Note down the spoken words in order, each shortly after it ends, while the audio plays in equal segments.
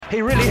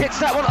He really hits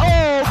that one.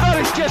 Oh,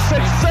 that is just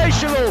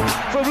sensational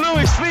from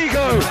Luis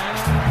Figo.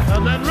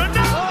 And then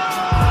Ronaldo!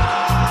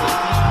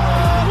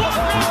 What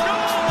a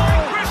goal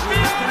by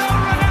Cristiano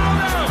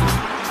Ronaldo!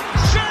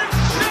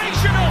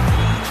 Sensational!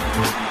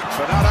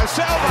 Bernardo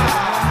Silva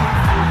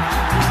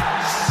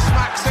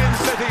smacks in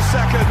City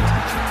second.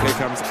 Here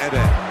comes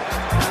Eder.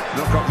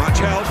 Not got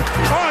much help.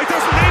 Oh, he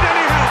doesn't need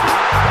any help.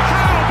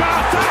 How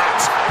about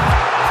that?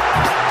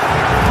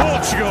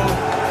 Portugal.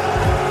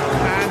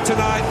 And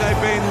tonight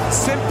they've been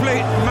simply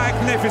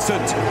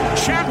magnificent.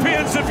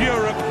 Champions of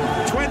Europe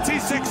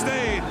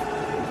 2016.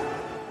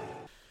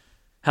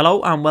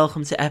 Hello and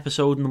welcome to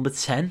episode number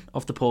 10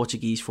 of the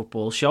Portuguese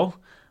Football Show,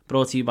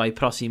 brought to you by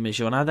Próxima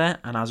Jornada,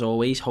 and as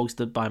always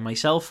hosted by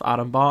myself,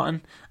 Aaron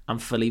Barton,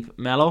 and Philippe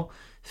Melo.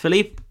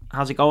 Philippe,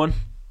 how's it going?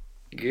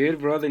 Good,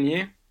 brother, and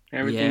you?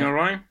 Everything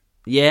alright?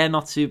 Yeah,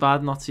 not too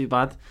bad.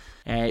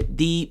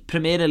 The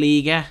Primeira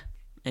Liga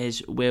is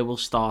where we'll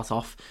start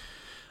off.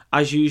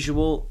 As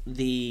usual,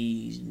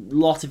 the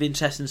lot of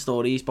interesting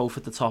stories both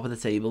at the top of the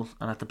table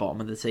and at the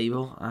bottom of the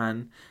table,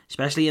 and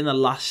especially in the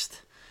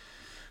last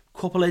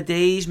couple of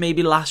days,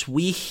 maybe last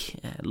week,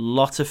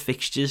 lots of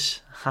fixtures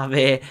have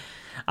had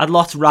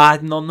lots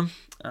riding on them,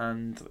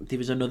 and there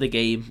was another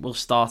game. We'll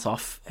start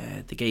off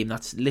the game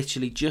that's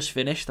literally just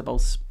finished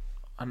about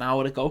an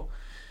hour ago.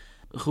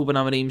 Ruben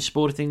Amorim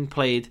Sporting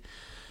played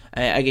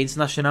against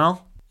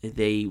Nacional.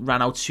 They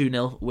ran out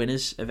 2-0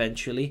 winners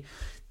eventually.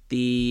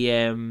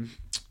 The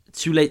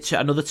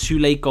another two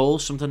late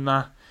goals, something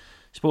that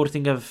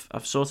Sporting have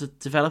sort of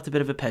developed a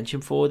bit of a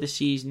penchant for this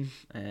season,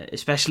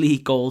 especially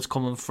goals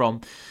coming from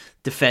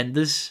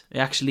defenders. I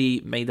actually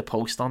made a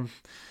post on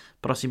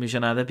Próxima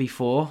Jornada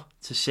before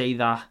to say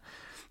that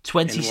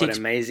 26... And what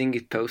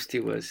amazing post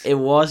it was. It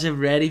was a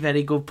very,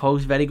 very good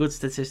post, very good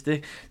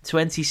statistic.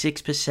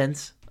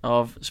 26%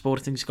 of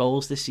Sporting's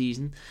goals this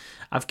season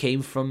have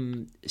came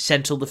from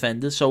central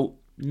defenders, so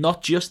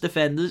not just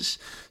defenders.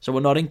 So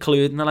we're not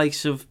including the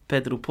likes of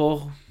Pedro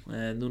Porro,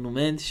 Nuno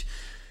Mendes.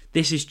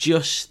 This is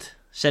just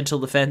central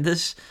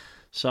defenders.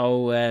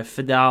 So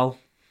Fidel,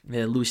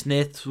 Luis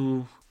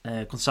Neto,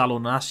 Gonçalo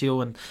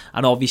Inácio,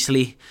 and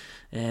obviously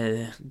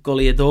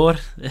goleador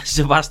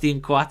Sebastian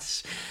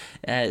Coates.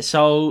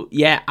 So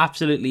yeah,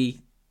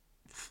 absolutely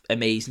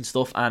amazing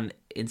stuff. And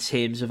in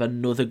terms of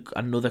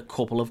another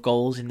couple of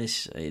goals in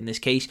this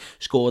case,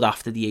 scored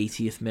after the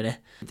 80th minute.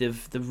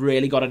 They've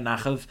really got a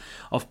knack of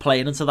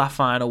playing until that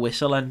final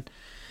whistle, and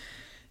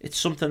it's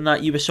something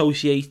that you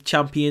associate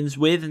champions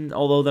with. And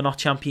although they're not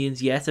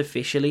champions yet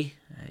officially,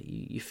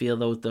 you feel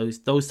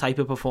those type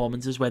of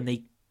performances when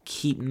they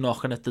keep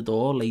knocking at the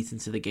door late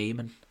into the game,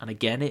 and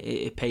again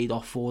it paid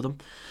off for them.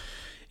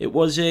 It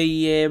was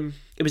a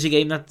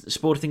game that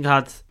Sporting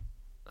had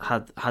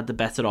the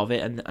better of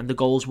it, and the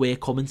goals were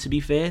coming, to be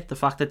fair. The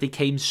fact that they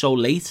came so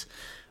late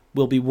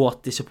will be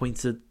what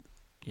disappointed,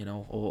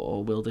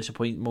 or will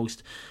disappoint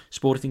most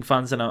Sporting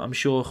fans, and I'm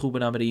sure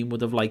Ruben Amorim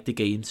would have liked the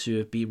game to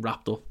have been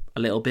wrapped up a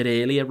little bit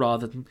earlier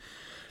rather than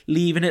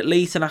leaving it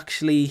late and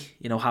actually,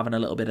 having a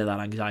little bit of that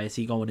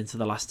anxiety going into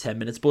the last 10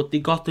 minutes. But they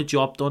got the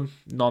job done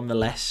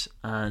nonetheless,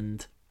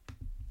 and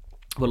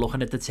we're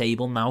looking at the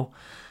table now.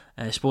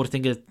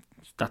 Sporting,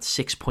 that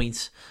 6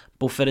 points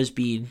buffer has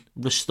been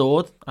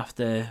restored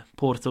after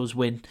Porto's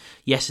win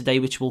yesterday,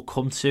 which we'll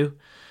come to.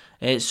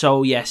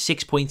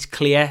 6 points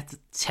clear,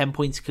 10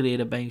 points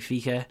clear of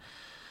Benfica.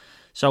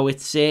 So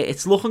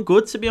it's looking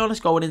good, to be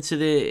honest, going into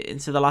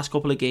the last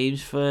couple of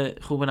games for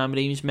Ruben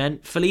Amorim's men.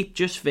 Philippe,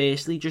 just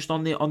firstly, just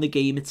on the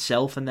game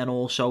itself, and then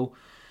also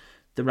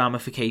the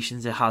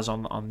ramifications it has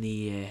on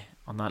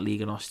that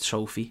Liga NOS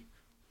trophy.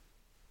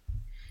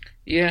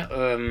 Yeah,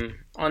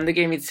 on the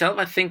game itself,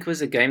 I think it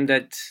was a game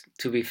that,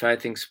 to be fair, I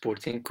think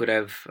Sporting could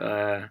have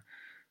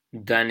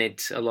done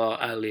it a lot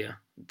earlier,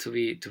 to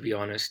be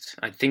honest.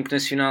 I think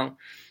Nacional,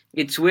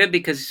 it's weird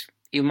because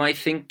you might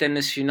think that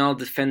Nacional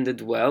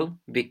defended well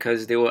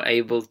because they were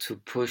able to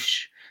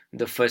push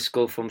the first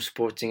goal from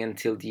Sporting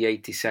until the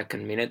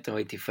 82nd minute or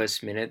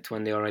 81st minute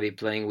when they're already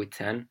playing with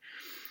 10.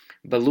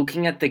 But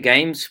looking at the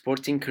game,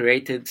 Sporting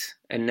created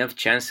enough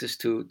chances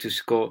to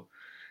score.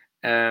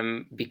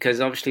 Because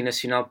obviously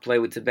Nacional play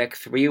with the back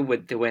three,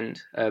 they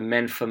went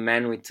man for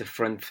man with the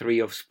front three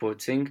of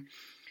Sporting,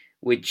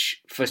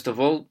 which first of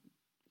all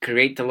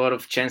create a lot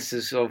of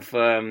chances of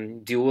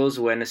duels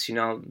where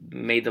Nacional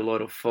made a lot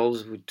of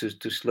fouls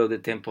to slow the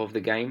tempo of the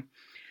game.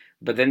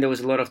 But then there was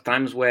a lot of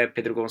times where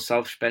Pedro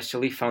Gonçalves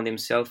especially found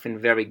himself in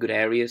very good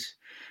areas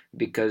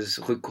because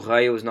Rui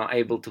Correia was not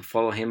able to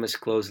follow him as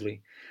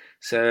closely.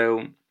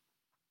 So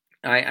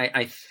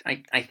I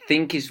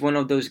think it's one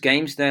of those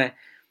games that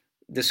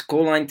the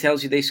scoreline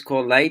tells you they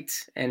score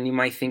late, and you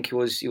might think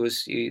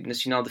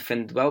Nacional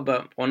defended well,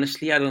 but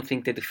honestly, I don't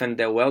think they defended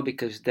that well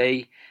because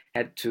they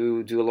had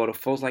to do a lot of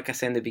fouls. Like I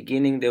said in the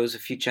beginning, there was a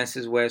few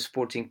chances where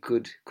Sporting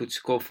could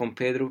score from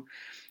Pedro.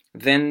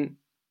 Then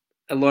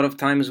a lot of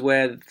times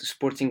where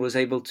Sporting was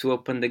able to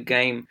open the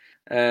game,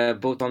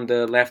 both on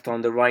the left or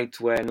on the right,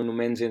 where Nuno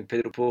Mendes and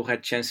Pedro Porro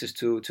had chances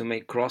to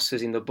make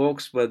crosses in the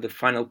box, but the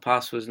final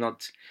pass was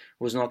not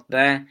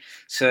there.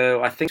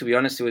 So I think, to be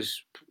honest, it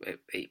was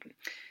an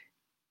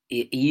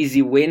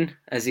easy win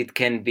as it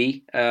can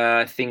be.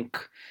 I think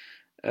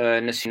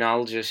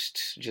Nacional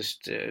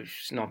just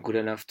is not good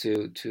enough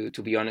to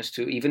be honest.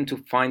 Even to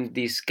find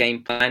this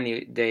game plan,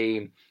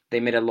 they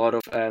made a lot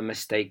of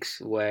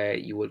mistakes where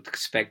you would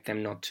expect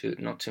them not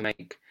to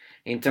make.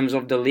 In terms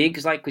of the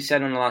leagues, like we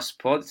said on the last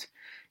pod,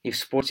 if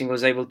Sporting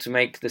was able to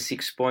make the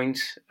 6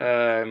 points,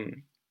 I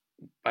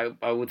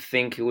would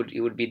think it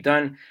would be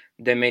done.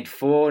 They made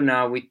 4.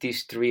 Now with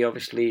these 3,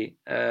 obviously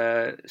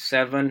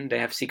 7. They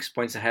have 6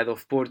 points ahead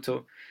of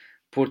Porto.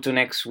 Porto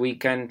next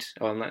weekend,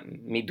 or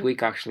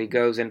midweek actually,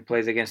 goes and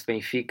plays against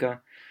Benfica.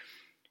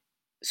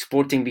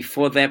 Sporting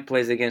before that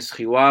plays against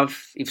Rio Ave.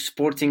 If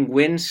Sporting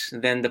wins,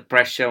 then the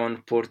pressure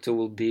on Porto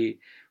will be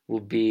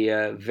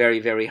very,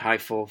 very high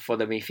for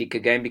the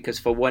Benfica game, because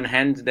for one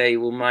hand they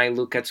might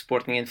look at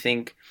Sporting and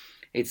think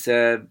it's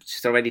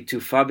just already too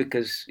far,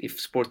 because if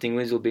Sporting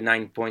wins, it will be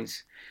 9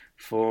 points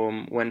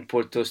from when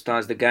Porto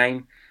starts the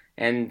game.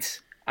 And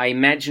I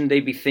imagine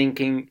they'd be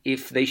thinking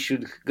if they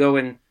should go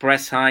and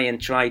press high and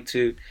try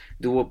to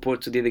do what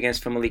Porto did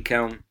against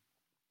Famalicão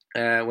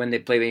when they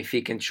play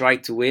Benfica and try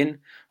to win,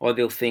 or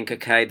they'll think,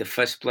 okay, the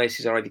first place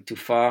is already too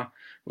far.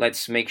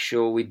 Let's make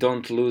sure we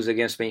don't lose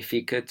against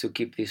Benfica to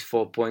keep these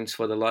 4 points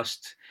for the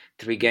last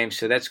 3 games.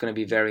 So that's going to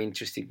be very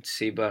interesting to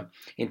see. But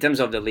in terms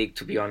of the league,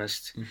 to be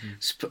honest,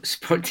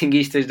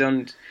 Sportingistas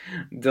don't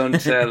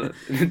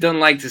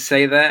like to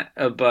say that.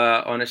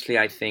 But honestly,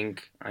 I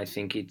think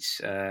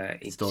it's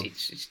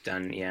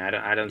done.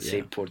 Yeah, I don't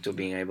see Porto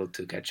being able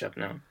to catch up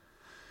now.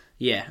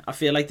 Yeah, I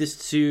feel like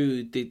there's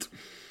two. They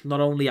not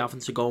only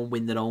having to go and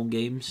win their own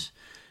games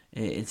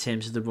in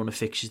terms of the run of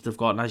fixtures they've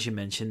got, and as you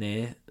mentioned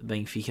there,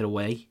 Benfica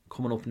away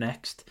coming up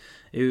next,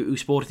 who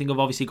Sporting have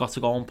obviously got to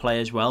go and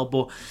play as well.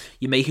 But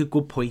you make a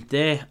good point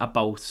there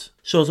about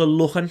sort of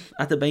looking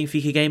at the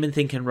Benfica game and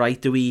thinking, right,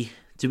 do we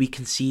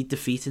concede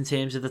defeat in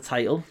terms of the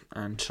title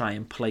and try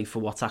and play for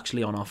what's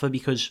actually on offer?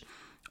 Because,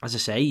 as I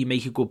say, you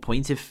make a good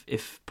point.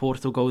 If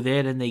Porto go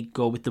there and they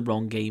go with the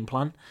wrong game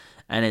plan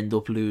and end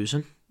up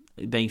losing,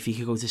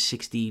 Benfica go to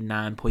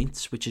 69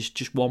 points, which is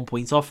just 1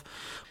 point off.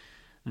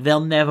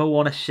 They'll never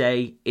want to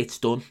say it's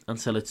done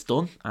until it's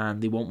done,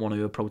 and they won't want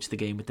to approach the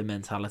game with the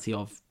mentality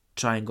of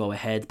try and go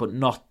ahead, but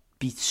not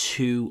be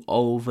too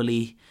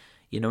overly,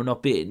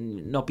 not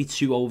be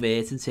too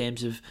overt in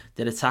terms of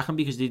their attacking,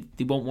 because they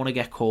won't want to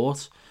get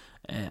caught,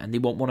 and they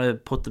won't want to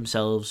put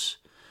themselves,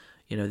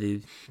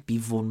 they be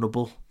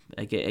vulnerable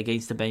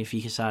against the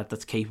Benfica side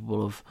that's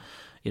capable of.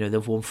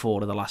 They've won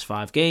 4 of the last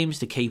 5 games.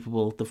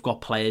 They've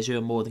got players who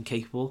are more than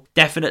capable.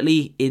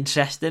 Definitely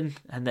interesting.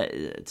 And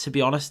to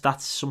be honest,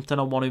 that's something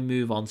I want to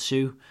move on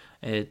to.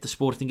 The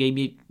Sporting game,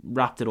 you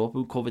wrapped it up.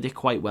 We covered it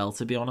quite well,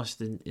 to be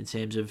honest, in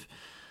terms of,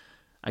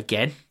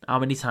 again, how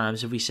many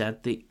times have we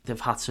said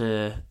they've had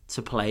to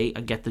play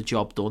and get the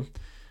job done?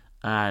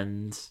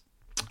 And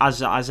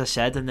as I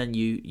said, and then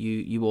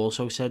you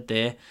also said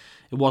there,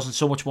 it wasn't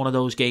so much one of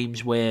those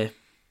games where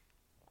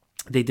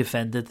they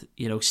defended,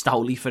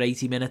 stoutly for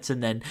 80 minutes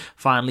and then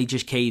finally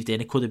just caved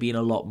in. It could have been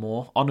a lot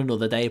more. On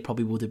another day, it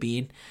probably would have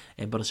been.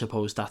 But I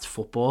suppose that's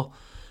football.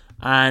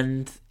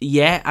 And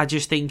yeah, I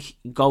just think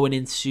going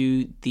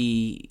into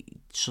the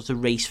sort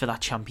of race for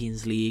that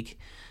Champions League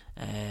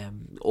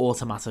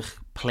automatic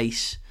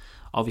place,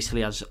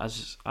 obviously,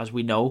 as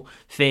we know,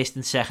 first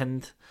and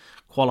second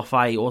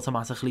qualify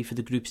automatically for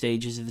the group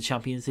stages of the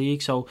Champions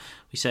League. So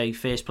we say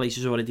first place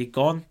is already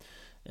gone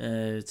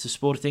to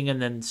Sporting,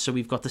 and then so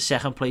we've got the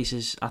second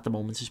places at the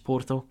moment is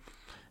Porto,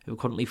 who are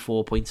currently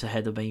 4 points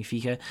ahead of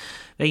Benfica.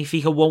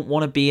 Benfica won't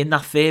want to be in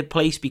that third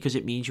place because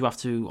it means you have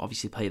to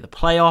obviously play the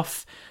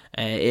playoff.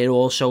 It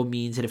also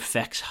means it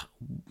affects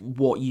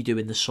what you do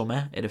in the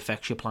summer. It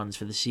affects your plans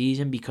for the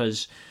season,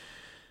 because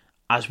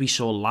as we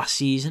saw last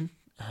season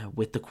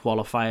with the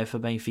qualifier for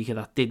Benfica,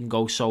 that didn't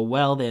go so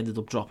well. They ended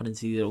up dropping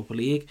into the Europa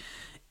League.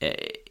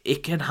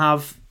 It can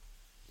have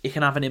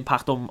an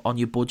impact on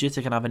your budget.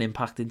 It can have an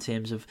impact in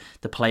terms of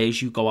the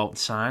players you go out and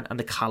sign and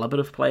the calibre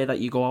of player that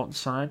you go out and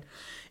sign,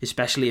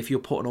 especially if you're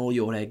putting all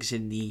your eggs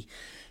in the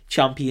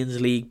Champions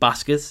League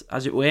basket,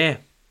 as it were.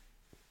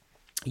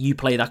 You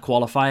play that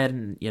qualifier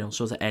and,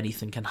 sort of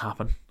anything can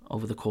happen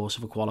over the course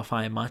of a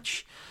qualifying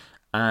match.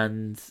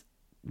 And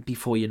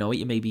before you know it,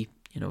 you may be,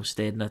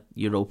 staying at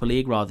Europa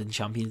League rather than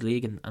Champions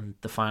League, and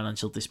the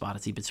financial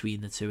disparity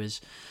between the two is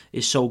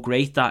so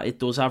great that it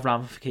does have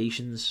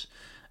ramifications.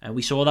 And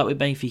we saw that with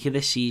Benfica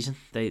this season.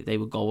 They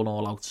were going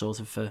all out sort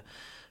of for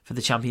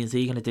the Champions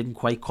League, and it didn't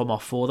quite come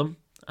off for them.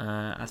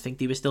 I think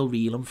they were still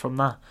reeling from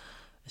that,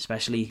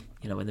 especially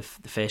in the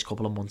first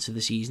couple of months of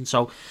the season.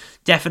 So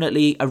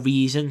definitely a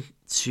reason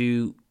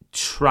to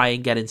try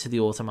and get into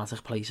the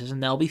automatic places,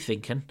 and they'll be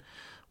thinking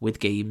with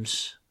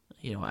games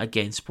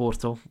against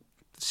Porto,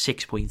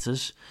 6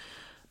 pointers,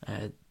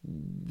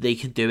 they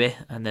can do it.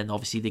 And then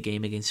obviously the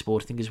game against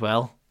Sporting as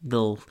well.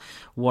 They'll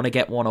want to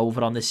get one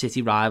over on the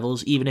city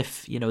rivals, even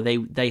if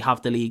they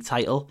have the league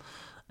title.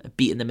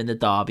 Beating them in the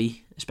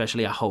derby,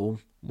 especially at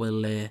home,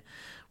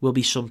 will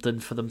be something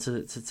for them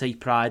to take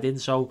pride in.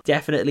 So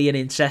definitely an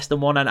interesting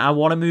one, and I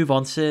want to move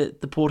on to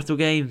the Porto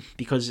game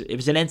because it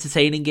was an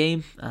entertaining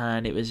game,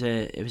 and it was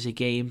a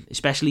game,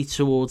 especially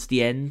towards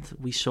the end,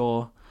 we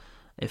saw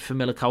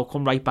Famalicão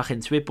come right back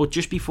into it. But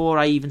just before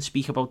I even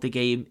speak about the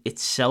game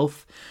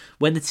itself,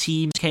 when the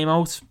teams came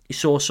out, you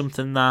saw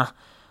something that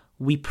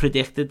we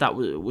predicted that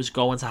was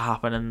going to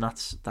happen, and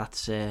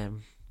that's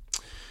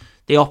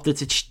they opted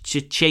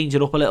to change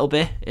it up a little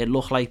bit. It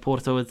looked like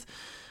Porto had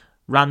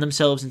ran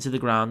themselves into the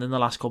ground in the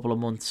last couple of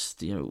months,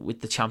 with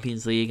the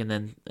Champions League and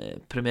then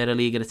Primeira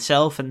Liga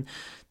itself. And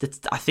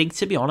I think,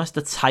 to be honest,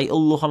 the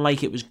title looking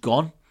like it was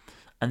gone,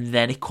 and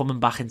then it coming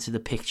back into the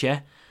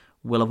picture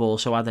will have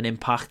also had an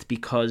impact,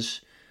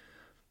 because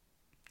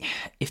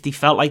if they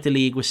felt like the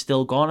league was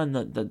still gone and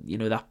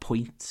that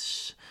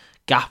points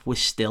gap was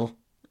still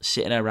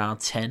sitting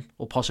around 10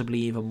 or possibly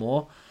even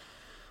more,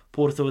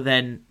 Porto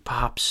then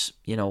perhaps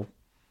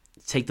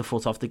take the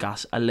foot off the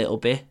gas a little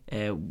bit,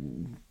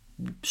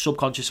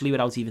 subconsciously,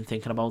 without even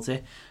thinking about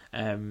it,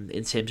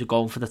 in terms of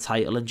going for the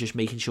title and just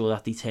making sure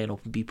that they turn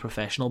up and be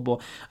professional.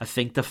 But I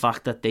think the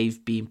fact that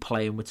they've been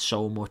playing with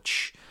so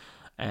much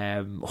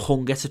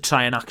hunger to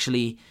try and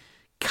actually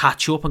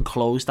catch up and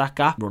close that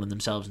gap, running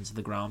themselves into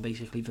the ground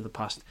basically for the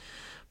past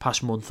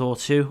month or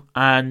two,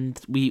 and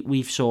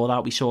we saw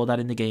that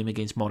in the game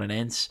against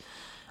Moreirense,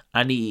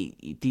 and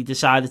he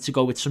decided to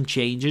go with some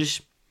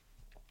changes.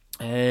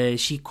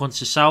 Chico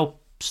Conceição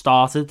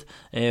started,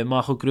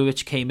 Marco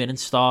Grujic came in and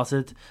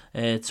started,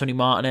 Tony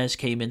Martinez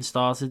came in,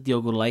 started,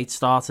 Diogo Leite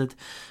started.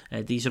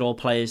 These are all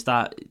players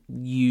that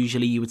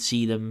usually you would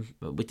see them,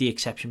 with the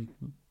exception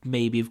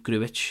maybe of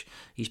Grujic.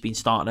 He's been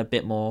starting a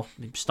bit more,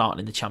 starting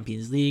in the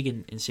Champions League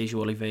in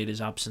Sergio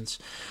Oliveira's absence.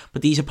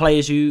 But these are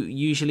players who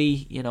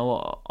usually,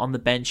 are on the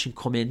bench and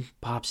come in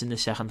perhaps in the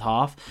second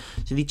half.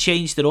 So they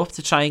changed it up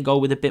to try and go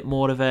with a bit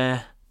more of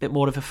a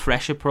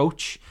fresh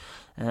approach.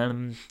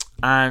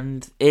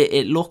 And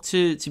it looked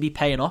to be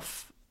paying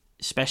off,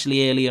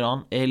 especially early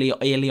on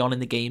in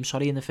the game.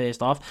 In the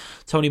first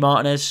half, Tony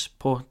Martinez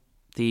put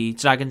the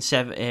Dragons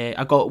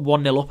I got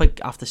 1-0 up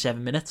after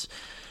 7 minutes,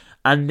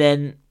 and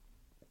then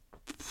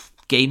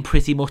game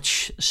pretty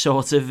much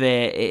sort of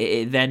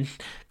it then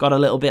got a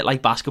little bit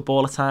like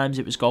basketball at times.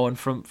 It was going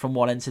from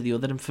one end to the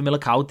other, and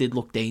Famalicão did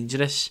look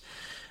dangerous.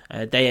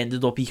 They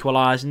ended up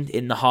equalising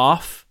in the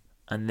half,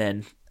 and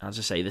then, as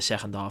I say, the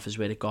second half is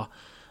where it got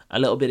a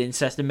little bit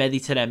interesting.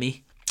 Mehdi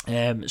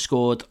Taremi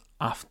scored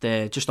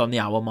after just on the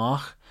hour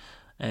mark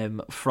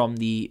from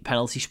the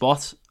penalty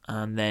spot,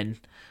 and then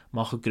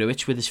Marco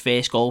Grujic with his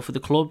first goal for the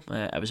club.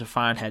 It was a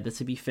fine header,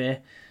 to be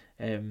fair.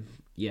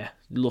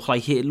 Looked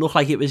like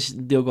it was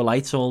Diogo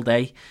Leite all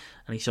day,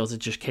 and he sort of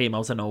just came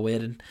out of nowhere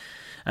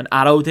and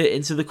arrowed it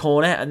into the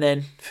corner. And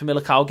then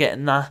Famalicão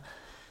getting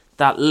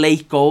that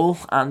late goal,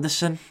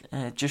 Anderson,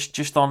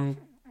 just on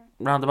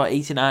round about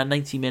 89,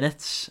 90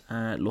 minutes.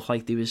 Looked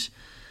like there was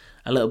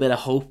a little bit of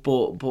hope,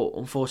 but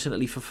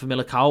unfortunately for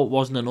Famalicão, it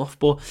wasn't enough.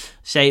 But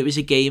say it was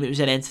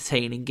an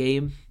entertaining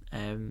game.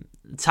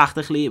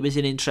 Tactically, it was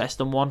an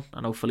interesting one.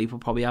 I know Felipe will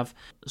probably have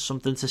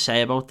something to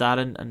say about that.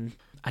 And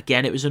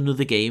again, it was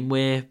another game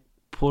where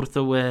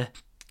Porto were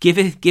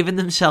giving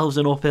themselves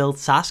an uphill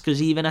task,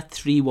 because even at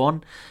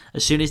 3-1,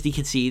 as soon as they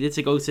conceded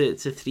to go to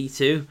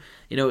 3-2,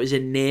 it was a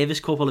nervous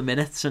couple of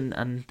minutes,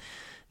 and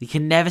they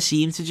can never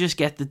seem to just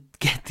get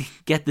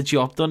the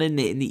job done in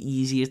the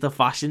easiest of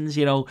fashions.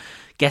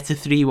 Get to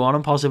 3-1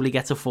 and possibly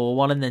get to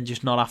 4-1 and then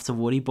just not have to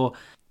worry. But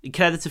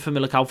credit to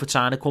Famalicão for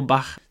trying to come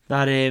back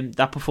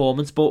that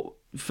performance. But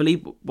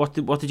Philippe, what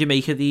did you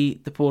make of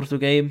the Porto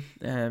game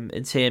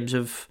in terms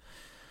of,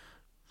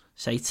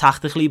 say,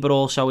 tactically, but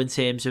also in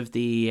terms of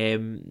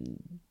the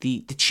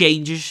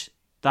changes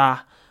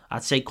that,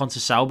 I'd say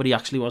Conceição, but he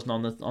actually wasn't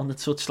on the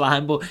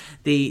touchline. But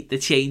the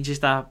changes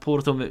that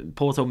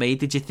Porto made,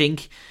 did you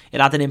think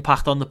it had an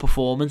impact on the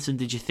performance? And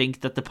did you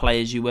think that the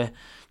players who were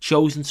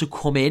chosen to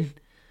come in,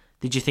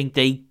 did you think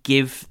they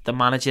give the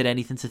manager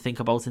anything to think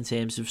about in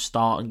terms of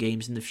starting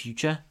games in the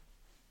future?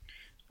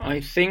 I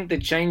think the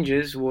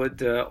changes were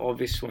the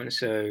obvious ones.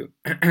 So,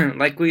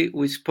 like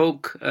we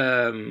spoke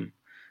a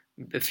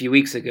few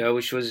weeks ago,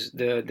 which was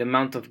the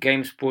amount of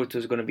games Porto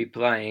is going to be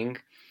playing.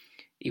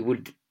 He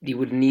would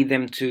need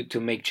them to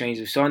make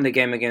changes. We saw in the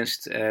game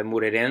against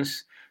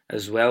Moreirense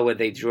as well, where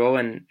they draw,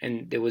 and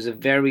there was a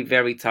very,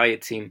 very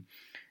tired team.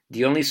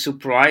 The only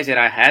surprise that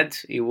I had,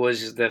 it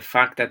was the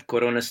fact that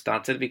Corona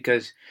started,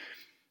 because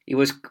it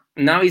was,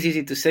 now it's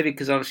easy to say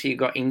because obviously he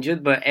got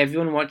injured, but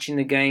everyone watching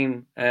the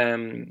game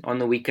on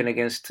the weekend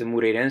against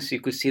Moreirense,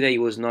 you could see that he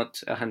was not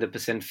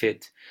 100%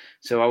 fit.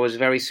 So I was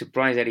very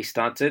surprised that he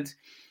started.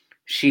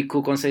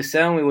 Chico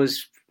Conceição, it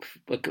was,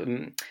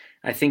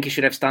 I think he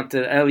should have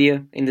started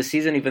earlier in the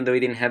season, even though he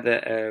didn't have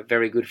a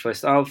very good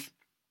first half.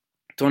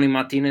 Tony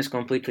Martinez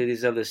completely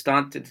deserved the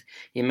start. It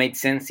made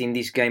sense in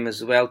this game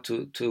as well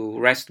to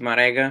rest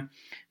Marega,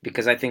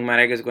 because I think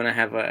Marega is going to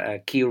have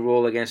a key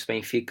role against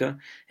Benfica.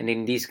 And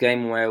in this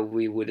game where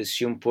we would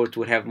assume Porto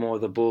would have more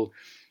of the ball,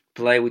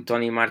 play with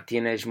Tony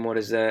Martinez more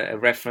as a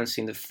reference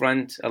in the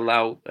front,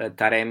 allow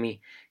Taremi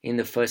in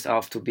the first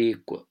half to be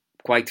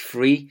quite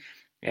free.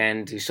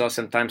 And you saw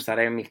sometimes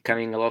Taremi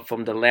coming a lot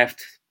from the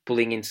left,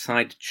 pulling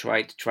inside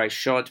to try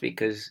shot,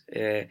 because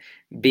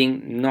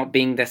not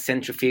being that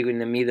central figure in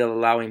the middle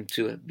allow him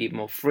to be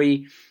more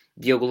free.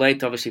 Diogo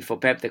Leite, obviously for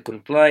Pep, they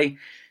couldn't play,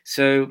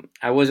 so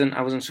I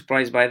wasn't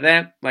surprised by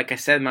that. Like I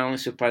said, my only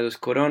surprise was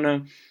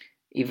Corona,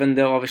 even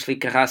though obviously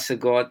Carrasco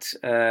got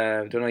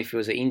I don't know if it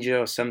was an injury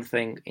or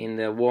something in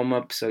the warm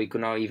up, so he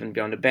could not even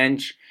be on the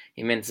bench.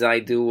 It meant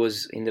Zaidu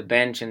was in the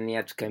bench and he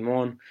had to come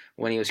on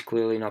when he was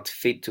clearly not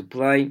fit to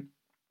play.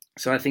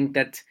 So I think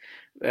that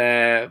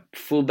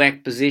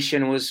fullback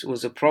position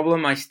was a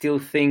problem. I still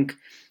think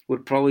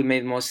would probably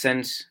make more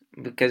sense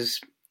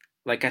because,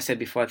 like I said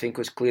before, I think it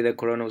was clear that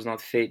Corona was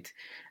not fit.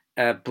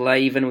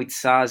 Play even with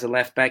Sá as a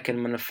left back and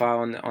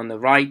Manafá on the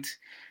right,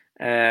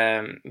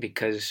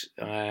 because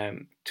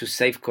to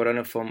save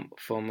Corona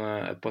from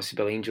a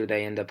possible injury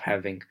they end up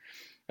having.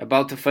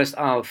 About the first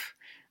half,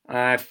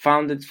 I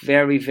found it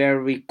very,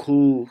 very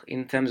cool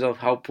in terms of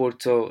how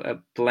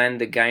Porto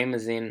planned the game,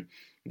 as in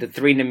the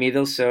three in the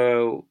middle.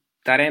 So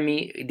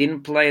Taremi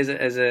didn't play as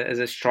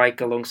a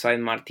striker alongside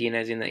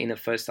Martinez in the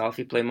first half.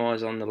 He played more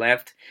as on the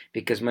left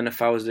because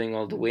Manafá was doing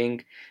all the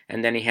wing,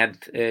 and then he had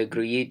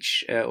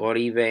Grujic,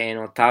 Oribe, and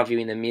Otávio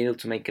in the middle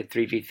to make a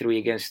 3-3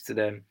 against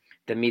the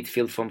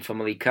midfield from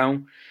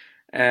Famalicão.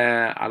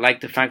 I like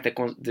the fact that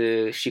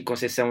the Chico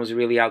Conceição was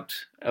really out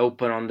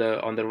open on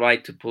the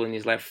right to pull in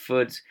his left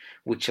foot,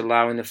 which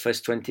allowed in the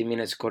first 20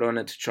 minutes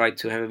Corona to try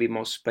to have a bit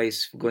more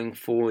space going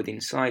forward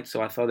inside.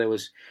 So I thought that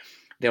was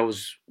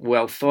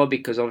well thought,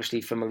 because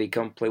obviously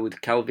Famalicão play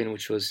with Calvin,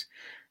 which was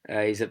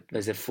is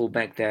a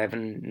fullback that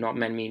haven't not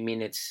many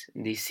minutes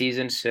this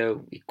season,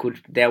 so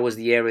that was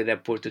the area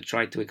that Porto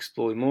tried to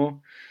exploit more.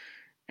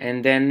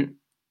 And then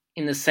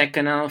in the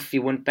second half, he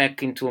went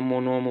back into a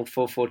more normal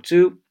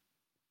 4-4-2,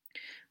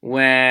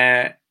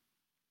 where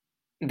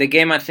the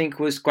game I think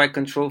was quite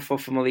controlled for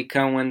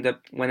Famalicão when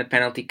the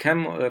penalty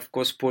came. Of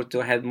course,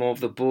 Porto had more of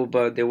the ball,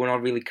 but they were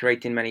not really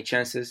creating many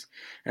chances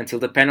until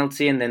the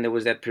penalty. And then there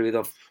was that period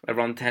of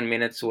around 10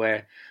 minutes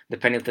where the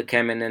penalty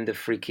came, and then the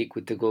free kick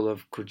with the goal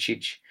of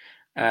Grujic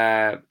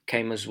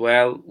came as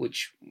well,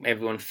 which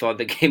everyone thought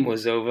the game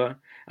was over.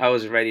 I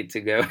was ready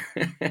to go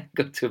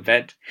to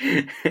bed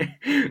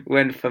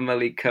when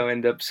Famalicão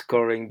ended up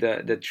scoring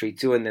the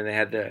 3-2, and then they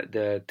had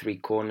the three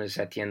corners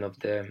at the end of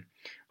the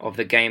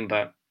game.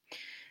 But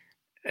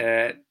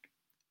I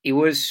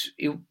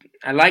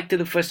liked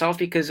the first half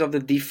because of the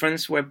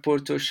difference where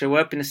Porto show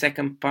up in the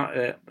second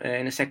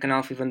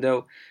half. Even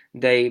though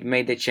they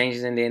made the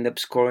changes and they end up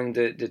scoring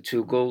the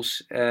two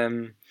goals,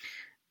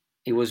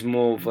 it was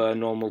more of a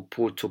normal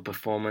Porto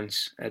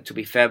performance, to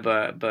be fair.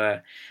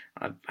 But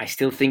I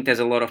still think there's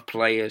a lot of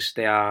players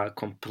that are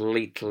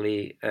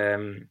completely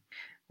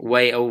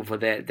way over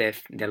their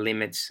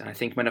limits. I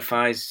think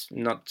Manafá is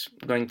not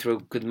going through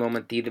a good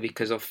moment either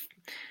because of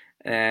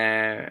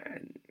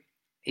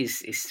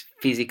his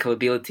physical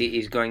ability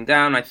is going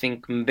down. I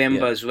think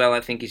Mbemba as well,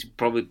 I think he's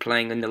probably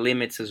playing on the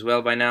limits as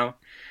well by now.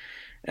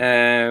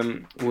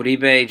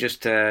 Uribe,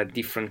 just a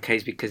different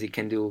case because he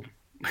can do...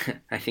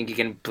 I think he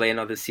can play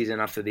another season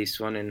after this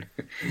one and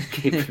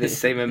keep the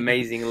same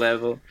amazing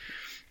level.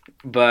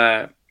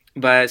 But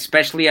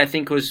especially I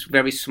think it was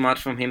very smart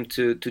from him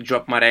to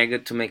drop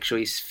Marega to make sure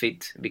he's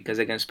fit, because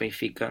against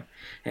Benfica,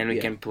 and we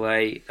can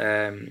play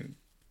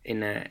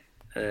in a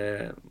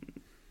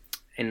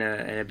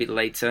bit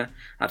later.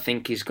 I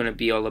think he's going to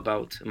be all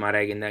about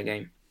Marega in that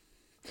game.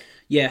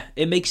 Yeah,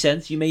 it makes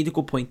sense. You made a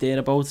good point there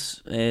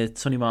about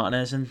Tony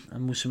Martinez and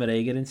Moussa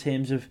Marega in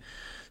terms of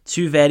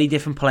two very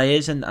different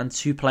players and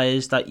two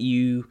players that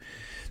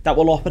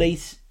will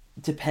operate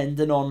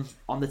depending on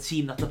the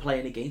team that they're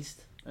playing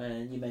against.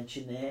 And you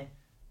mentioned there,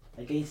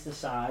 against the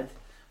side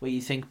where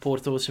you think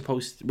Porto was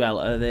supposed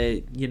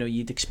to,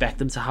 you'd expect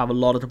them to have a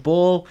lot of the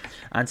ball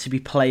and to be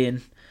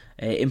playing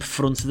in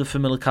front of the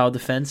Famalicão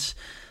defence.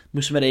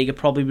 Moussa Marega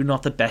probably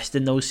not the best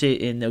in those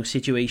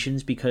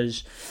situations,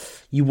 because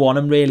you want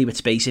him really with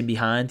space in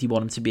behind. You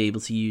want him to be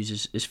able to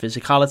use his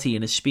physicality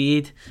and his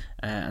speed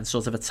and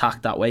sort of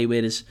attack that way.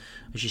 Whereas,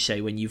 as you say,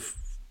 when you've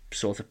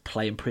sort of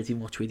playing pretty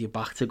much with your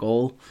back to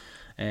goal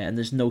and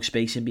there's no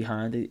space in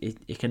behind,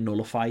 it can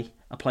nullify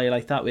a player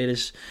like that.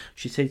 Whereas,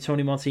 as you say,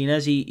 Tony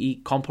Martinez,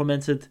 he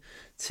complemented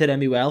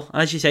Taremi well.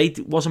 And as you say,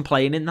 he wasn't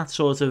playing in that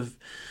sort of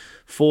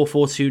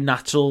 4-4-2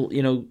 natural,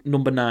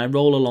 number 9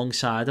 role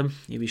alongside him.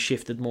 He was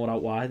shifted more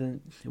out wide, and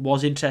it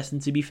was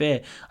interesting, to be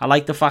fair. I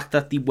like the fact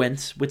that they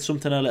went with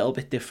something a little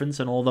bit different,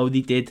 and although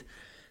they did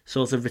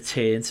sort of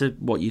return to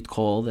what you'd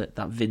call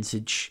that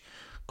vintage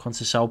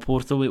Conceição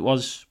Porto, it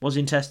was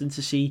interesting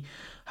to see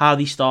how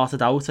they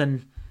started out.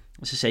 And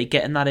as I say,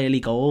 getting that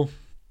early goal,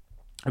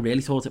 I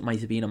really thought it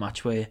might have been a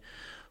match where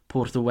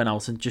Porto went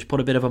out and just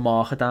put a bit of a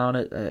marker down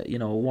at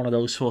one of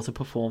those sort of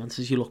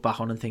performances you look back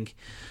on and think,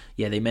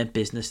 yeah, they meant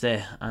business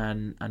there,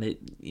 and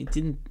it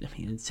didn't. I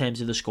mean, in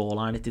terms of the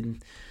scoreline, it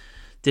didn't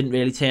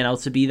really turn out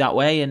to be that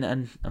way,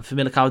 and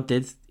Famalicão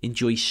did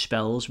enjoy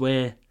spells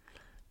where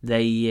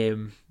they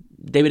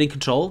were in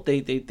control.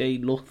 They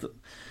looked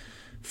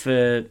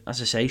for,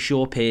 as I say,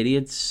 short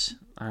periods,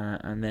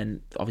 and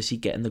then obviously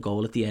getting the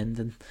goal at the end.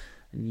 And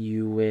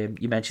you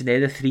mentioned there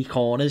the 3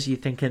 corners. You're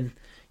thinking,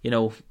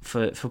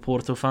 for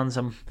Porto fans,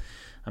 I'm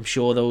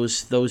sure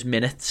those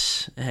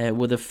minutes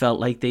would have felt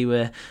like they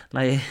were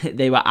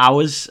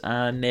hours.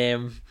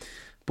 And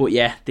but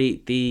yeah,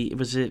 it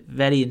was a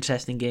very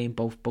interesting game,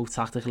 both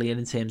tactically and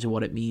in terms of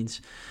what it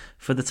means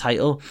for the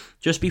title.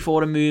 Just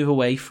before I move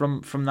away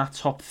from that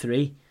top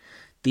 3,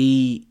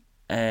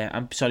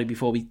 I'm sorry,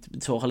 before we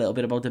talk a little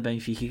bit about the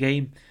Benfica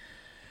game,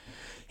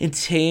 in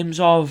terms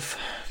of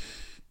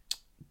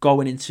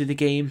going into the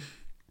game,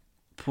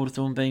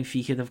 Porto and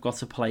Benfica, they've got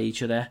to play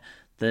each other.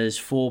 There's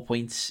 4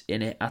 points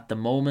in it at the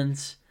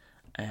moment.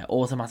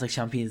 Automatic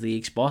Champions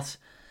League spot.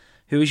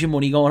 Who is your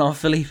money going on,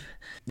 Philippe?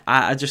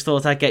 I just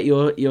thought I'd get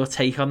your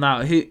take on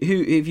that. Who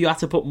if you had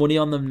to put money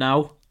on them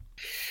now?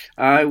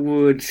 I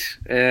would.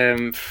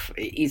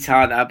 It's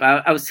hard.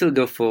 I would still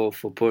go for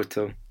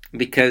Porto,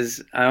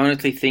 because I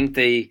honestly think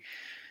they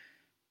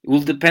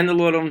will depend a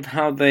lot on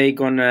how they're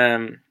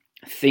gonna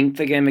think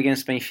the game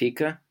against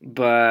Benfica.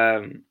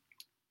 But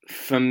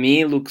for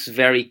me, it looks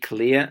very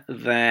clear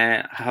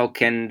that how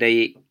can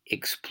they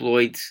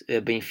exploit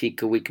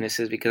Benfica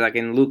weaknesses, because I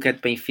can look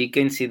at Benfica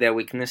and see their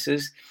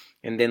weaknesses,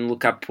 and then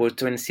look at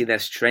Porto and see their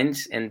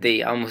strengths, and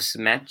they almost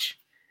match.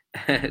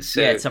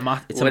 So yeah, it's a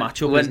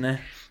matchup, isn't it?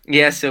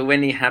 Yeah, so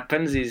when it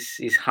happens,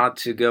 it's hard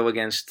to go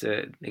against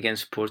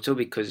Porto,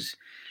 because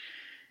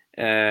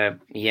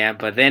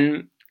but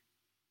then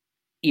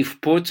if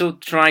Porto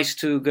tries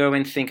to go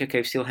and think, okay,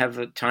 we still have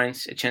a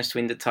chance to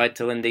win the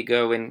title, and they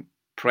go and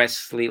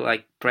press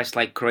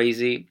like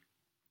crazy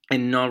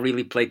and not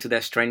really play to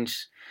their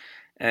strengths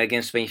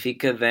against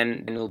Benfica,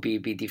 then it will be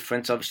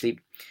different. Obviously,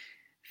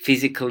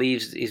 physically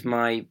is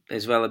my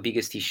as well a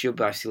biggest issue,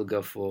 but I still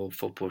go for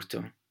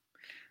Porto.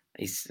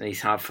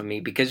 It's hard for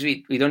me, because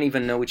we don't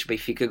even know which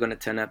Benfica are going to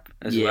turn up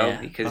as well,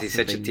 because it's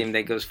such a team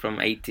that goes from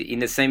 80 in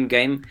the same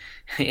game,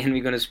 and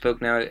we're going to speak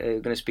now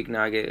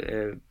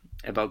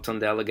about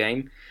Tondela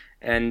game.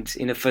 And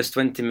in the first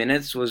 20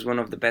 minutes was one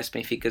of the best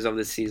Benficas of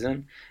the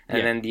season.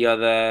 And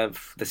then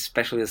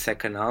especially the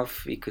second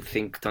half, you could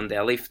think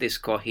Tondela, if they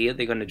score here,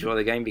 they're going to draw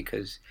the game,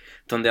 because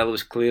Tondela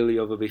was clearly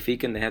over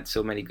Benfica and they had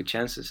so many good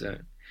chances. So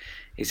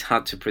it's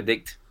hard to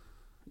predict.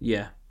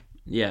 Yeah,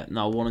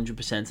 no,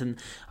 100%. And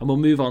we'll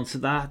move on to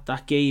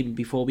that game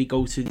before we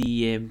go to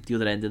the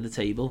other end of the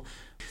table.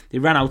 They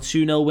ran out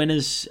 2-0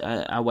 winners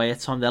away at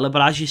Tondela.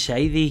 But as you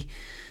say,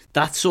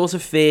 that sort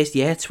of first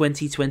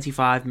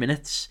 20-25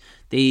 minutes,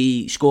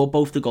 they scored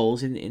both the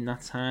goals in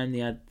that time. They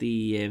had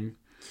the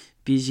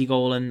Bizzi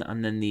goal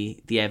and then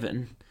the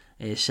Everton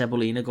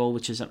Cebolinha goal,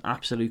 which is an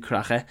absolute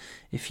cracker.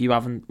 If you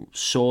haven't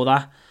saw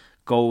that,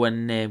 go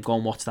and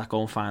watch that.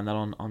 Go and find that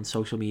on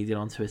social media,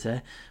 on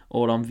Twitter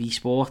or on V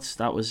Sports.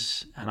 That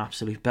was an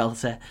absolute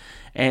belter.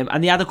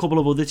 And they had a couple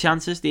of other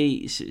chances.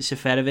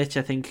 Seferovic,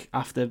 I think,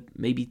 after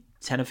maybe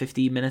 10 or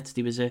 15 minutes,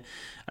 there was a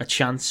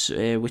chance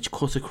which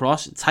cut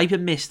across. Type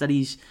of miss that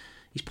he's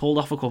pulled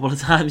off a couple of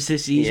times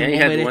this season.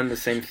 Yeah, he had won the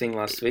same thing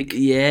last week.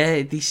 Yeah,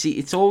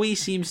 it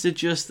always seems to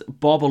just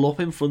bobble up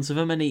in front of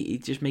him, and he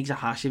just makes a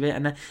hash of it.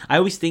 And I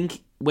always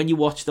think when you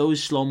watch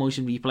those slow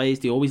motion replays,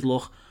 they always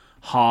look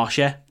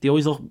harsher. They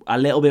always look a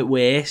little bit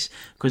worse,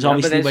 because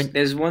obviously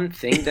there's one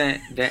thing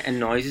that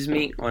annoys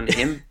me on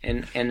him,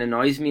 and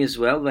annoys me as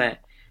well,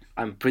 that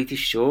I'm pretty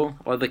sure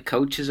all the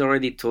coaches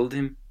already told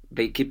him,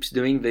 but he keeps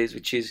doing this,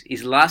 which is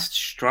his last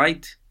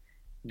stride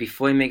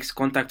before he makes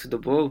contact with the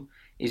ball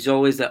is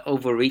always the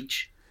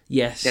overreach.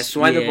 Yes. That's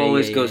why the ball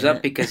always goes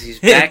up, because his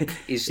back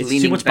is leaning back.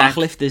 It's too much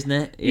backlift, isn't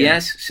it? Yeah.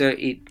 Yes, so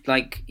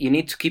you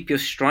need to keep your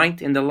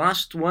stride, and the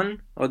last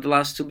one or the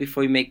last two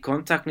before you make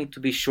contact need to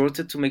be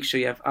shorter to make sure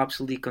you have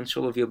absolutely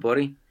control of your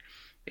body.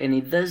 And he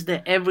does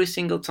that every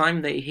single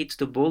time that he hits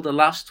the ball, the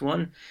last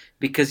one,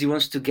 because he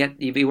wants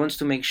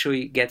to make sure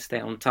he gets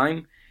there on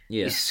time.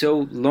 Yeah. It's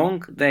so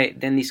long that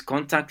then his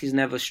contact is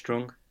never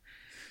strong.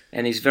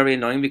 And it's very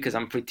annoying, because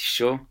I'm pretty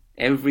sure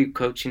every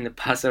coach in the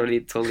past already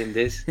told him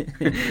this.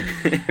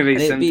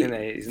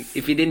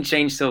 If he didn't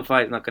change so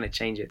far, he's not going to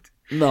change it.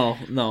 No.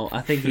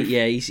 I think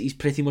he's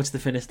pretty much the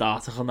finished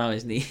article now,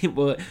 isn't he?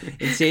 But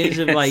in terms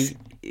of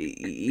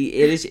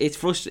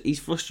he's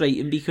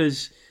frustrating,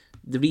 because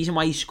the reason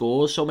why he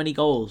scores so many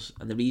goals,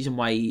 and the reason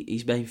why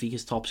he's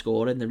Benfica's top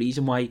scorer, and the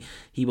reason why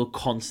he will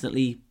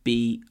constantly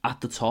be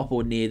at the top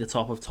or near the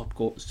top of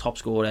top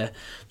scorer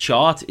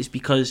chart, is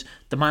because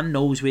the man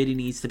knows where he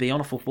needs to be on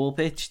a football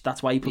pitch.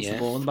 That's why he puts the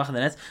ball in the back of the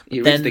net.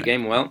 He reads the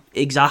game well.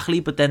 Exactly,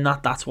 but then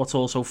that's what's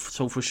also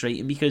so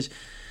frustrating, because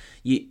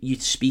you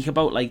speak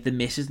about like the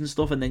misses and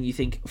stuff, and then you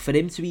think for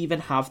him to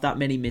even have that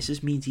many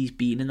misses means he's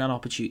been in that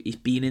opportunity, he's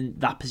been in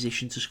that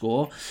position to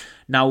score.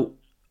 Now,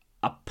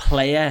 a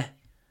player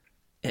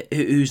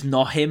who's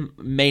not him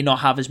may not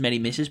have as many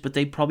misses, but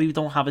they probably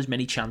don't have as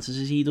many chances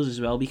as he does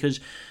as well, because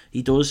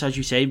he does, as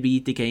you say,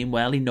 read the game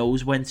well. He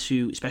knows when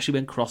to, especially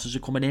when crosses are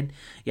coming in.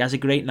 He has a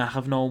great knack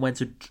of knowing when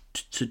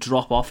to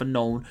drop off and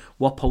knowing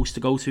what post to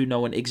go to,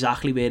 knowing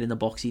exactly where in the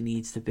box he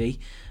needs to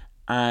be.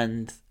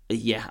 And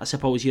yeah, I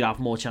suppose you'd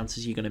have more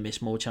chances, you're going to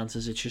miss more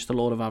chances. It's just a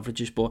lot of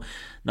averages. But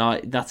no,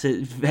 that's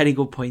a very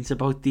good point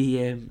about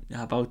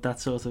about that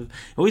sort of. It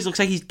always looks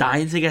like he's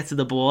dying to get to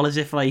the ball, as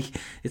if like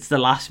it's the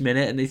last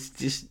minute and it's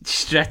just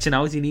stretching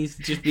out. He needs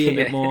to just be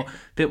a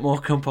bit more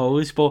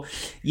composed. But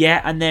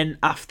yeah, and then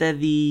after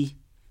the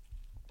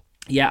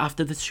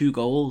 2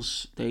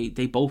 goals,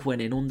 they both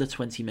went in under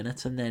 20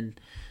 minutes, and then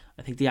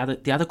I think they had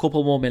a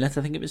couple more minutes.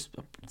 I think it was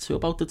to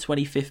about the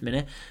 25th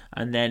minute,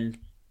 and then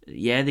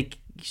yeah,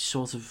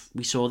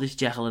 we saw this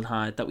Jekyll and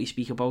Hyde that we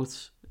speak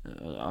about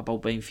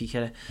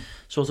Benfica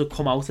sort of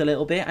come out a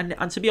little bit,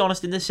 and to be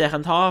honest, in the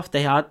second half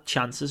they had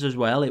chances as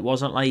well. It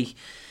wasn't like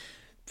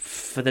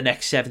for the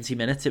next 70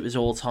 minutes it was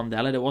all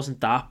Tondela. It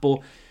wasn't that, but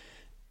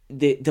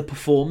the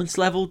performance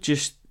level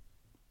just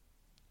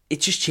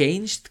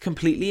changed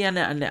completely, and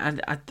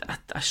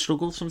I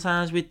struggle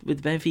sometimes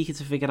with Benfica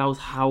to figure out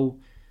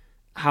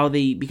how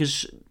they,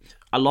 because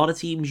a lot of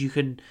teams you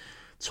can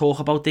talk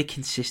about their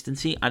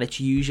consistency, and it's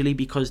usually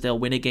because they'll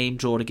win a game,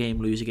 draw a game,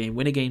 lose a game,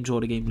 win a game, draw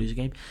a game, lose a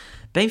game.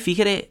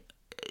 Benfica,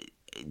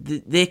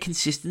 their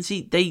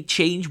consistency, they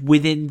change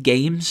within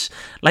games.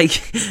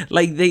 Like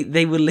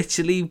they will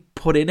literally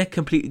put in a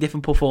completely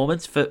different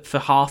performance for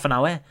half an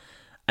hour,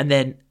 and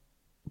then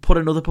put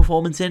another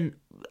performance in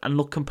and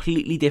look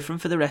completely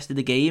different for the rest of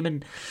the game.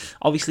 And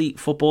obviously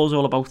football is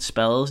all about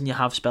spells, and you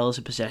have spells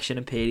of possession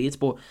and periods,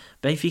 but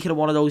Benfica are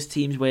one of those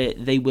teams where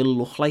they will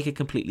look like a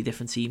completely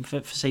different team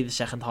for say the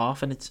second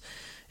half, and it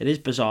is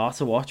bizarre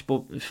to watch.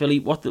 But Philly,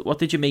 what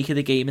did you make of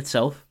the game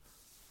itself?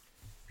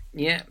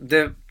 Yeah,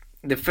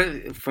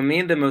 for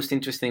me the most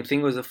interesting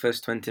thing was the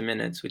first 20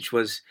 minutes, which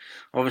was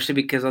obviously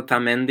because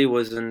Otamendi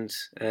wasn't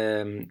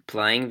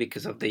playing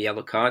because of the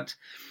yellow card.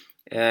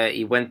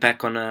 He went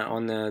back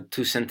on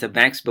 2 centre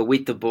backs, but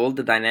with the ball,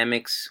 the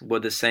dynamics were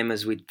the same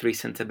as with 3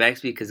 centre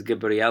backs, because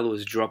Gabriel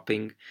was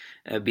dropping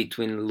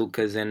between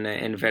Lucas and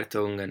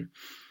Vertonghen.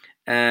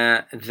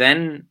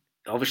 Then,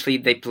 obviously,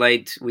 they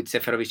played with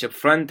Seferovic up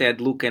front. They had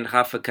Luca and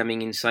Rafa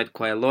coming inside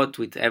quite a lot,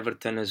 with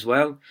Everton as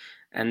well.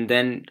 And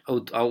then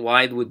out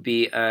wide would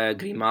be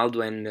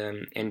Grimaldo and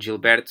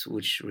Gilberto,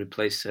 which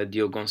replaced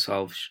Diogo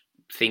Gonçalves,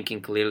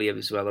 thinking clearly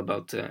as well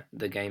about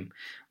the game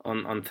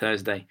on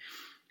Thursday.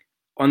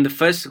 On the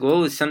first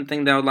goal is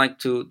something that I would like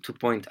to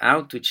point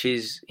out, which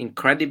is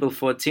incredible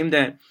for a team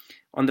that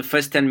on the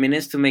first 10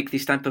 minutes to make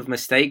this type of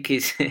mistake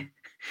is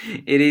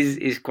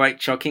is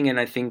quite shocking. And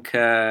I think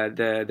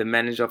the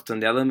manager of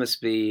Tondela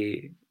must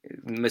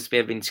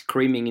have been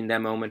screaming in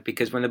that moment,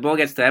 because when the ball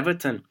gets to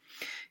Everton,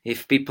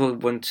 if people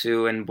want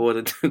to and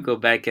bother to go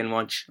back and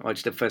watch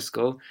the first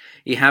goal,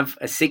 you have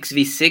a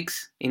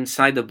 6v6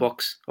 inside the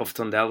box of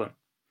Tondela,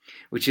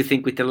 which you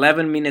think with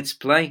 11 minutes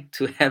play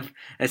to have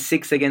a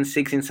 6 against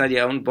 6 inside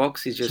your own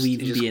box is just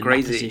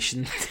crazy.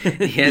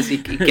 Yes, you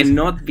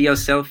cannot be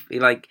yourself.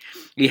 Like,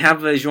 you have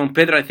João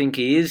Pedro, I think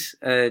he is,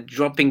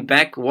 dropping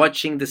back,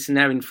 watching the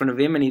scenario in front of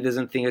him, and he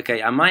doesn't think,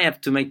 okay, I might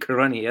have to make a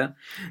run here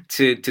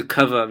to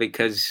cover,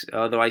 because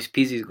otherwise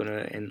Pizzi is going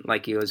to, and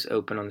like he was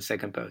open on the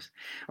second post,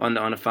 on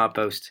a far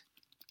post.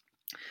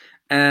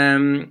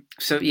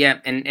 So yeah,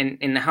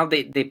 and how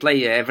they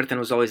play, Everton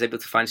was always able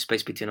to find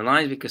space between the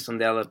lines, because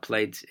Tondela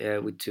played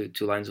with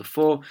two lines of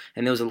 4,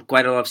 and there was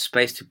quite a lot of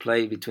space to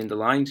play between the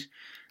lines.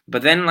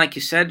 But then, like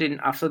you said,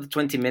 after the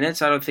 20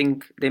 minutes, I don't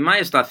think they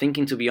might start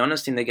thinking, to be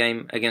honest, in the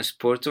game against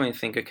Porto, and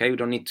think, okay, we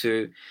don't need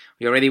to.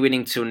 We're already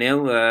winning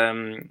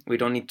 2-0. We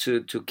don't need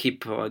to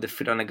keep the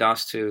foot on the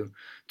gas to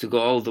go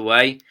all the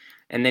way.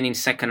 And then in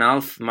second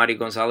half, Mário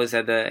Gonçalves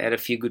had a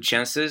few good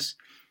chances,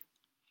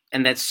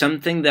 and that's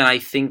something that I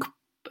think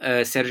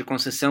Sérgio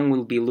Conceição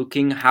will be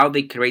looking how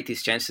they create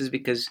these chances,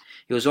 because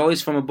he was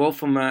always from a ball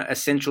from a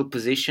central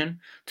position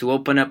to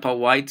open up out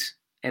wide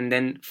and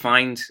then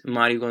find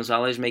Mário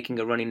Gonçalves making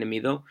a run in the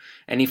middle.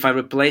 And if I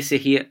replace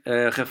it here,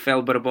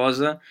 Rafael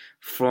Barbosa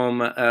from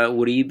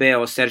Uribe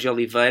or Sérgio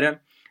Oliveira,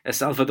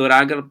 Salvador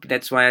Aguilar,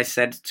 that's why I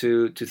said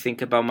to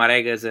think about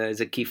Marega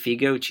as a key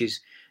figure, which is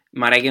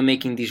Marega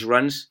making these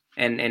runs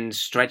and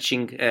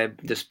stretching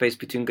the space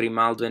between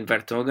Grimaldo and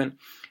Vertonghen.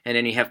 And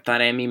then you have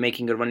Taremi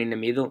making a run in the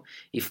middle.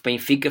 If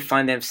Benfica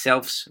find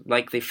themselves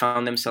like they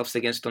found themselves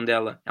against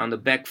Tondela, on the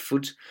back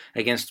foot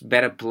against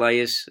better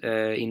players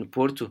in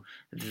Porto,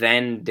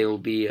 then there will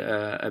be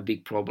a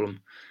big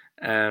problem.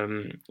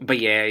 But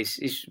yeah,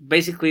 it's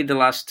basically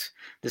the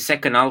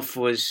second half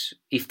was,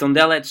 if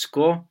Tondela had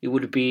scored, it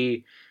would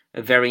be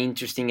a very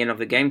interesting end of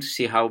the game to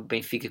see how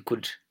Benfica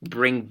could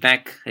bring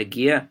back a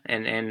gear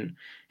and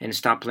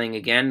start playing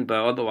again.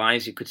 But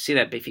otherwise, you could see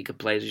that Benfica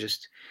players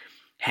just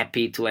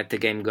happy to let the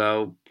game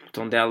go.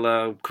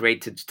 Tondela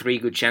created 3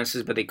 good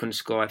chances, but they couldn't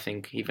score. I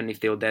think even if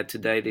they were there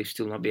today, they'd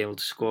still not be able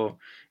to score.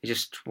 It's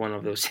just one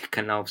of those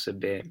second halves a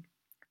bit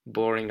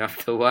boring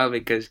after a while,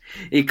 because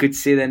you could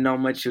see that not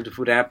much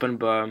would happen.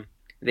 But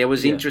It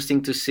was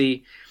interesting to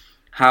see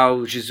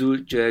how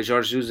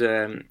Jorge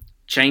Jesus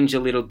changed a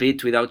little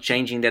bit without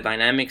changing the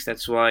dynamics.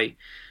 That's why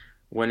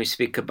when we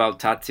speak about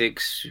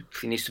tactics,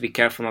 he needs to be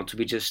careful not to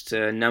be just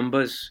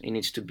numbers. It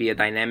needs to be a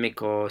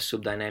dynamic or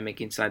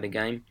sub-dynamic inside the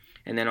game.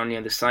 And then on the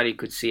other side, you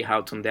could see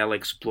how Tondela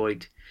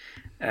exploit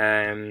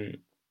the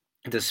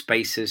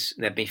spaces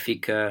that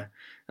Benfica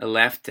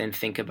left, and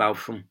think about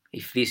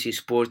if this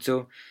is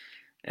Porto,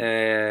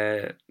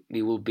 it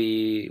will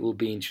be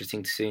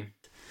interesting to see.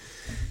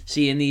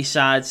 Seeing these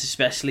sides,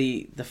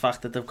 especially the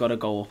fact that they've got to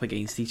go up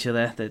against each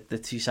other, the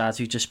two sides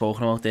we've just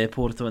spoken about there,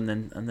 Porto and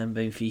then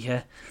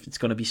Benfica, it's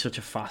going to be such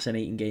a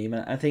fascinating game.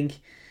 I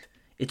think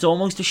it's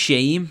almost a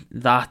shame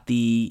that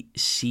the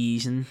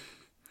season,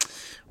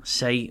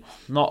 say,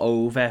 not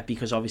over,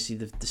 because obviously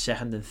the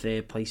second and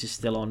third place is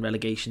still on,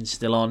 relegation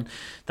still on,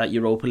 that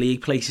Europa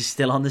League place is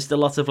still on, there's still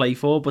lots to play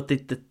for, but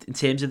in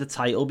terms of the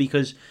title,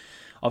 because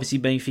obviously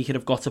Benfica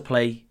have got to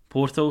play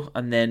Porto,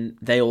 and then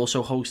they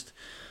also host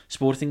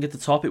Sporting at the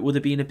top. It would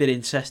have been a bit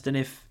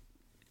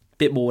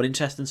more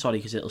interesting,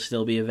 because it'll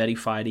still be a very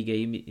fiery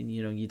game, and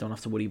you don't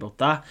have to worry about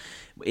that.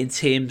 In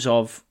terms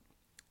of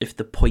if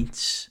the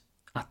points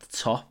at the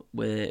top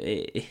were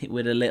a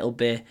little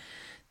bit,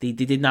 they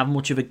didn't have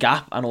much of a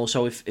gap, and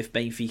also if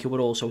Benfica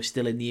were also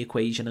still in the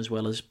equation as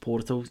well as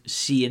Porto,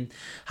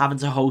 having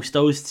to host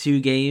those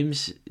two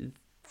games,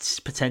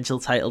 potential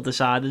title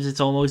deciders, it's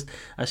almost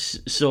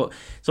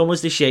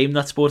a shame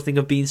that Sporting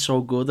have been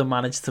so good and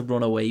managed to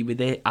run away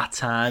with it at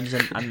times,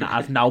 and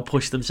have now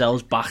pushed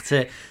themselves back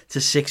to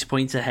 6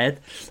 points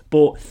ahead.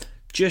 But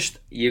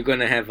you're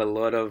gonna have a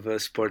lot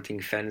of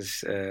Sporting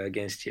fans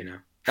against you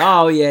now.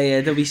 Oh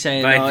yeah, they'll be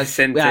saying, by the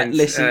sentence.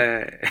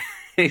 Listen.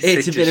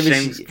 It's a bit of a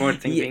shame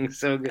Sporting being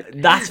so good.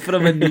 That's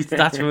from a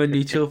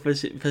neutral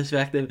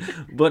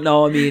perspective. But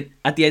no, I mean,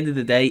 at the end of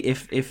the day,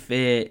 if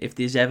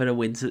there's ever a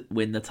win to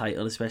win the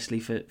title, especially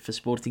for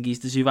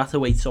Sportingistas who've had to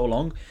wait so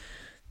long,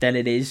 then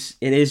it is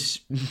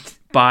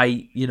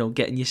by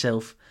getting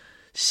yourself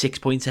 6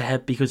 points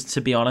ahead. Because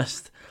to be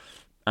honest,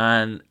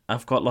 and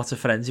I've got lots of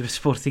friends who are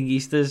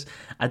Sportingistas,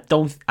 I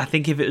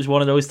think if it was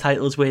one of those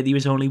titles where there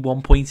was only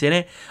 1 point in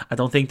it, I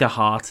don't think they're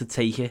hard to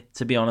take it,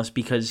 to be honest,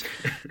 because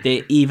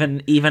they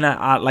even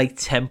at like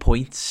 10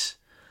 points,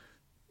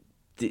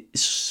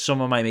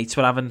 some of my mates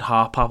were having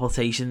heart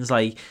palpitations,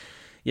 like,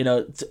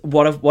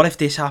 what if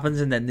this happens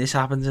and then this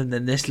happens and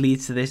then this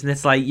leads to this, and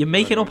it's like you're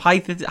making up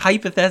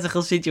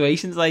hypothetical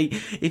situations. Like,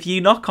 if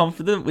you're not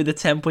confident with a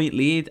 10-point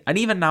lead, and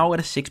even now with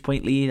a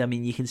 6-point lead, I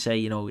mean, you can say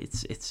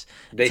it's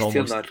they it's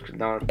still almost,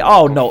 not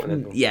oh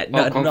no, yeah,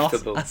 not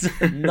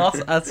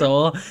at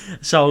all.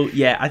 So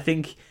yeah, I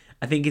think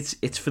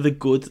it's for the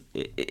good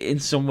in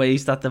some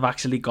ways that they've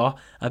actually got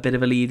a bit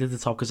of a lead at the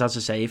top, because as I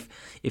say,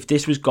 if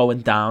this was going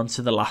down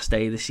to the last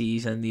day of the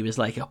season, there was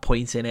like a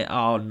point in it,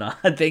 oh no,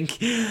 I think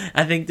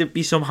there'd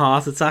be some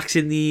heart attacks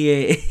in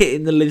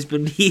the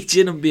Lisbon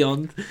region and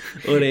beyond.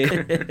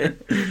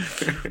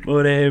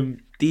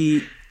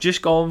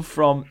 Just going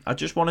from, I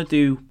just want to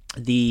do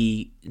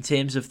in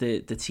terms of the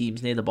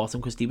teams near the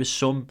bottom, because there was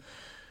some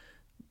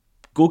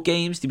good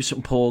games, there were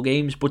some poor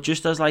games, but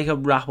just as like a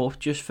wrap up,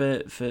 just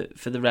for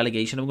the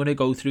relegation, I'm going to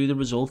go through the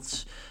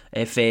results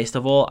first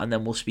of all, and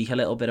then we'll speak a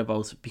little bit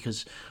about,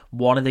 because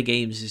one of the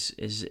games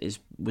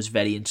was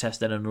very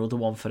interesting, and another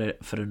one for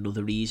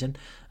another reason,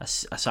 a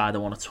side I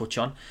want to touch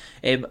on.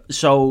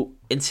 So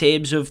in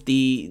terms of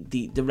the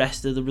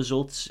rest of the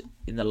results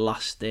in the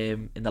last day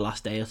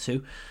or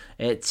two,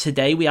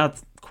 today we had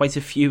quite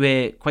a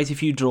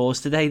few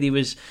draws today. There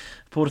was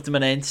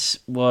Portimonense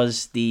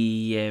was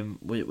the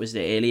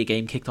earlier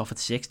game, kicked off at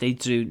 6. They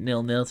drew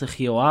 0-0 to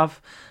Rio Ave.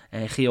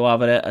 Rio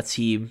Ave are a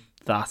team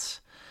that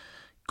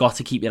got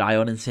to keep your eye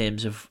on in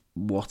terms of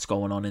what's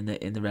going on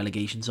in the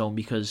relegation zone,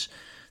 because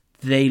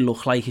they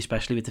look like,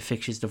 especially with the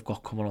fixtures they've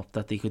got coming up,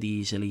 that they could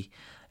easily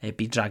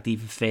be dragged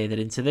even further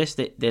into this.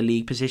 Their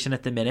league position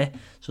at the minute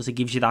sort of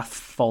gives you that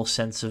false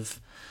sense of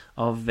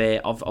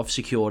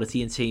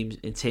security in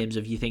terms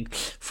of, you think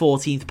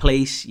 14th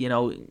place,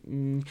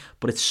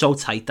 but it's so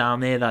tight down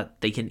there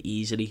that they can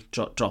easily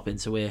drop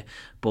into where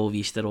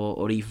Boavista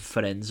or even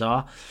Ferenc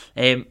are.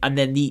 And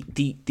then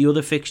the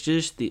other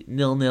fixtures, the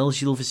 0-0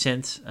 Gil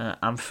Vicente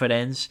and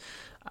Ferenc,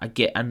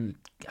 and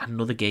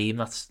another game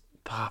that's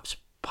perhaps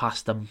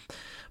passed them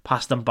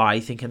by,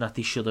 thinking that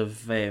they should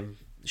have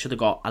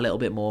got a little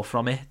bit more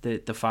from it,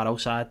 the Faro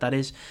side, that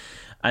is.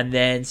 And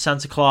then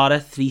Santa Clara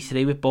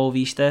 3-3 with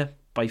Boavista,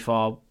 by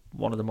far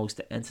one of the most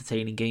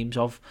entertaining games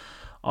of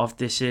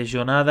this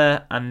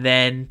Jornada. And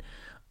then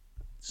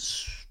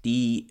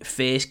the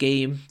first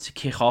game to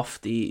kick off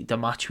the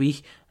match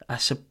week, a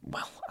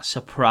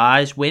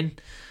surprise win.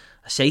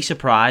 I say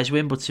surprise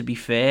win, but to be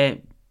fair,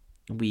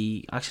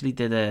 we actually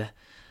did a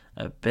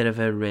bit of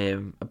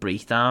a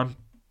breakdown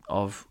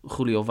of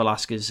Julio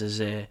Velasquez's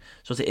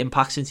sort of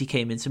impact since he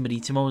came into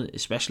Maritimo,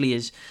 especially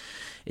his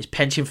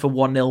penchant for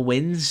 1-0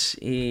 wins.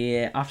 He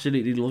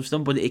absolutely loves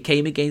them, but it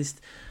came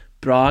against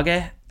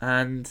Braga,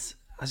 and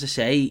as I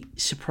say,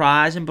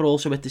 surprising, but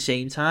also at the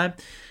same time,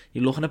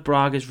 you're looking at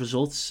Braga's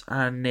results,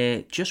 and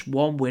just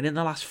one win in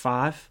the last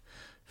 5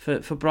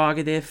 for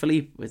Braga there,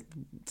 Philippe, with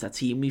that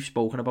team we've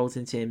spoken about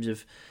in terms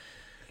of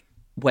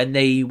when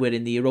they were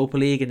in the Europa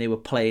League and they were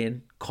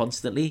playing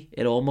constantly.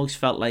 It almost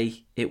felt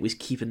like it was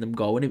keeping them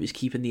going. It was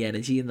keeping the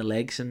energy in the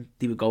legs, and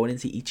they were going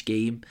into each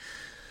game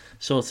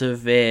sort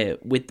of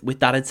with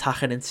that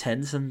attacking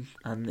intent, and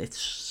it's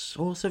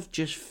sort of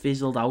just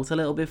fizzled out a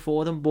little bit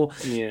for them. But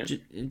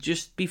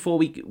just before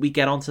we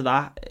get onto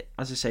that,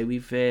 as I say,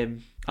 we've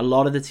a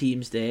lot of the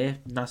teams there,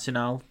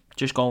 Nacional,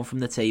 just going from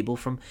the table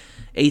from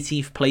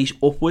 18th place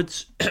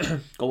upwards,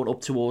 going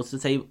up towards the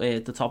table,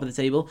 the top of the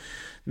table.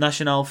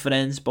 Nacional,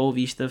 Farense,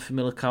 Boavista,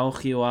 Famalicão,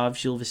 Rio Ave,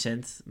 Gil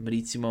Vicente,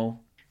 Marítimo.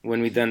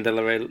 When we done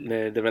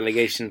the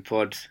relegation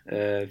pod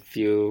a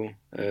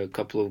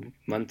couple of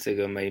months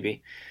ago,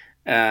 maybe,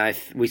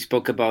 we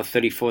spoke about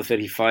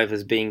 34-35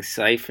 as being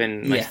safe,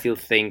 and I still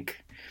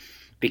think,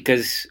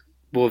 because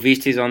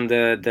Boavista is on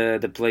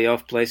the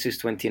playoff places,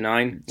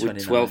 29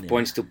 with 12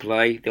 points to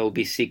play, there will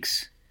be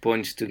 6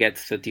 points to get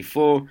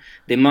 34.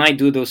 They might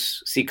do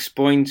those 6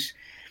 points,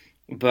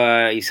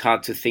 but it's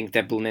hard to think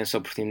that Belenenses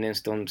or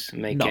Portimonense don't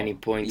make any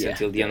points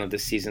until the end of the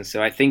season.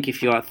 So I think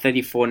if you are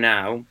 34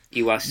 now,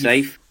 you are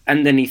safe.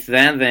 Underneath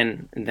that,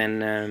 then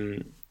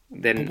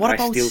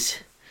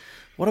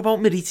what about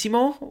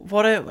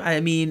Marítimo?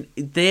 I mean,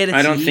 they're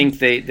I don't think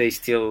they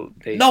still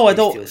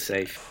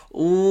safe.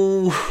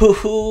 Ooh,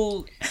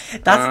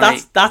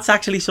 that's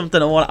actually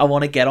something I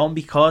want to get on,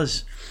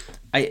 because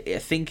I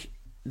think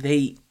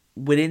they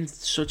were in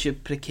such a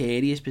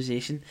precarious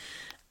position,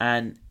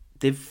 and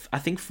I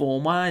think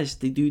form-wise,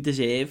 they do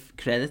deserve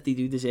credit. They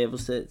do deserve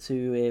us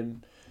to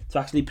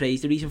actually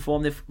praise the recent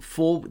form.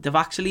 They've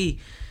actually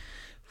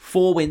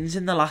 4 wins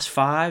in the last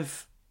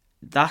 5.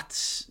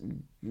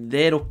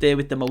 They're up there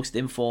with the most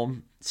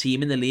informed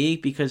team in the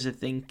league, because I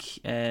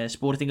think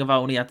Sporting have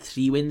only had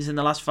 3 wins in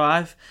the last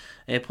 5.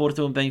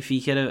 Porto and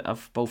Benfica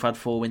have both had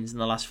 4 wins in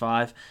the last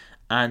 5,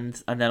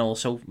 and then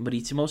also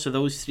Marítimo. So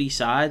those 3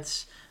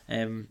 sides,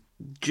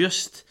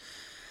 just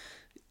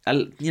a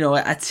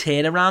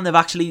turnaround. They've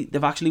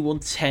actually won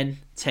 10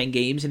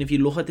 games, and if you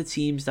look at the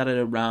teams that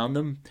are around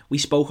them, we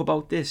spoke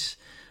about this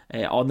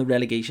on the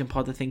relegation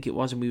pod, I think it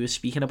was, and we were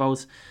speaking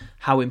about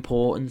how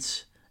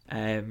important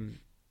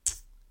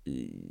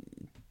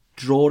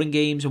drawing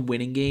games and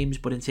winning games,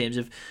 but in terms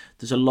of,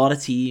 there's a lot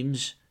of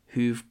teams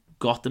who've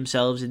got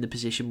themselves in the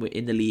position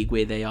in the league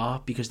where they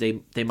are because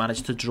they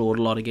managed to draw a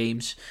lot of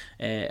games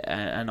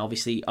and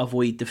obviously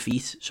avoid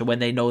defeat. So when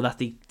they know that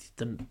they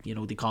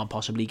can't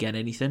possibly get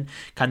anything,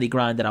 can they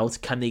grind it out?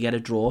 Can they get a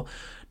draw?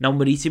 Now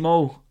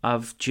Marítimo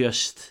have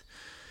just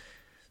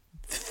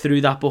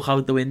threw that book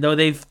out the window.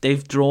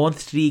 They've drawn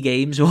 3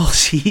 games all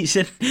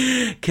season.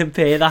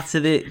 Compare that to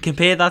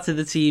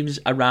the teams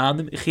around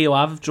them. Rio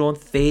Ave have drawn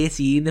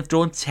 13. They've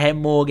drawn 10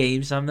 more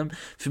games than them.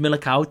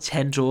 Famalicão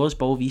 10 draws.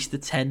 Boavista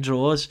 10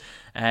 draws.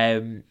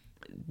 It's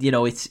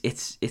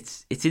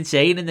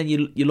insane. And then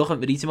you look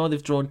at Marítimo.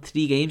 They've drawn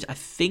 3 games. I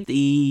think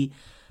the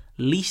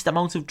least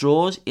amount of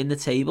draws in the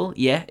table.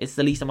 Yeah, it's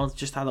the least amount.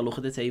 Just had a look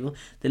at the table.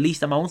 The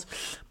least amount.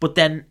 But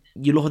then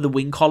you look at the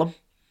win column,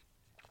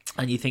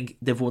 and you think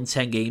they've won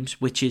 10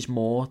 games, which is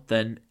more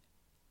than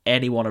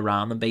anyone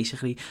around them,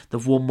 basically.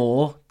 They've won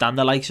more than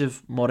the likes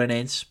of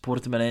Moreirense,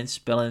 Portimonense,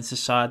 Belenenses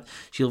side,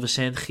 Gil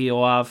Vicente,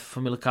 Rio Ave,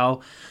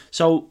 Famalicão.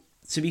 So,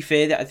 to be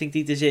fair, I think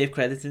they deserve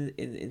credit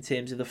in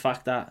terms of the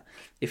fact that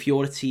if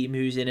you're a team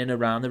who's in and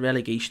around the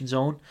relegation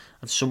zone,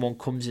 and someone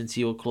comes into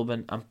your club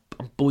and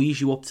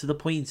buoys you up to the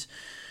point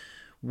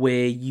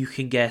where you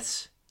can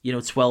get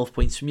 12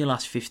 points from your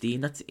last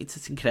 15,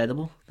 it's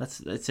incredible.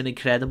 It's an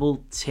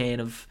incredible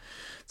turn of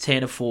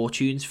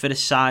fortunes for a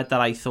side that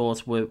I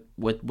thought were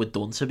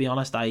done, to be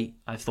honest. I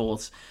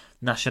thought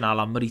Nacional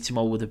and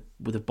Marítimo would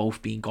have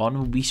both been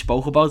gone. We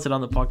spoke about it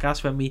on the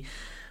podcast when we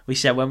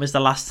said when was the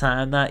last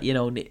time that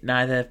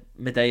neither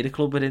Madeira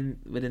club were in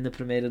the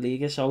Primeira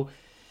Liga. So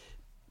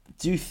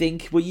do you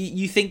think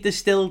you think there's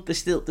still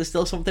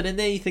something in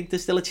there? You think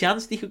there's still a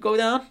chance they could go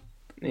down?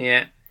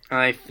 Yeah,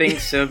 I think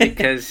so,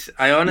 because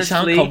I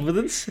honestly... You sound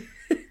confident.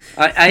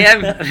 I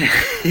am...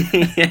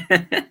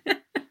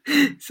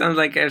 Sounds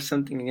like I have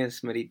something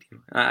against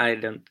Marítimo. I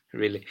don't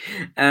really.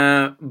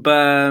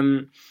 But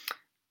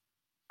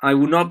I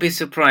would not be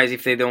surprised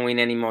if they don't win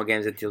any more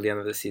games until the end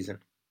of the season.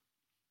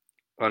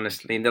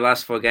 Honestly, in the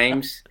last 4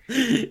 games,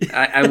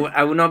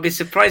 I would not be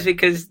surprised,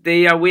 because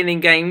they are winning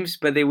games,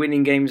 but they're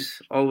winning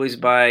games always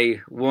by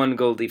 1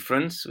 goal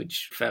difference,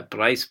 which fair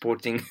play.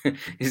 Sporting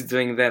is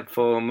doing that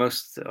for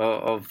most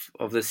of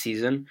the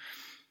season.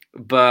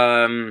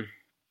 But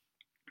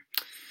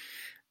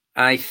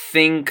I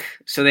think,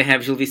 so they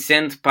have Gil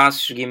Vicente,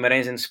 Passos,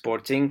 Guimarães and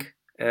Sporting.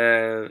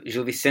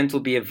 Gil Vicente will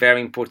be a very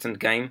important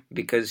game,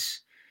 because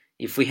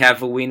if we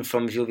have a win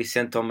from Gil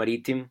Vicente or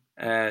Marítimo,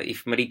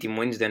 if Marítimo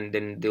wins, then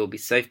they'll be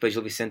safe, but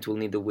Gil Vicente will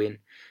need a win.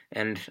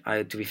 And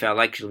to be fair, I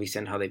like Gil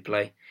Vicente, how they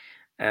play.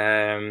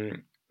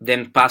 Then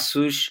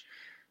Passos,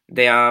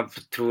 they are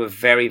through a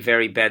very,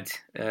 very bad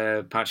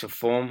patch of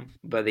form,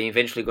 but they're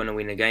eventually going to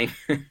win a game.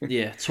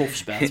 Yeah, tough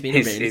spell. It's been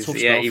a really tough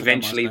spell. Yeah,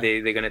 eventually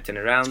they're going to turn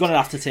around. It's going to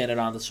have to turn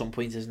around at some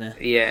point, isn't it?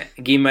 Yeah,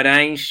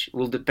 Guimarães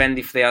will depend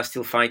if they are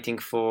still fighting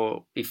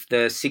for... If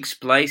the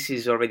 6th place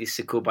is already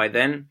secure by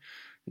then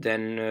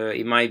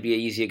it might be an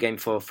easier game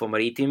for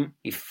Marítimo.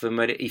 If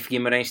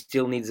Guimarães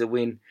still needs a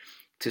win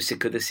to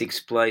secure the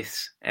 6th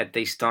place at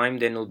this time,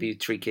 then it'll be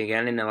tricky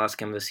again. In the last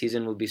game of the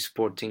season will be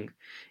Sporting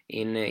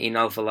in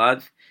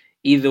Alvalade.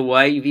 Either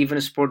way, even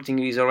Sporting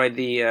is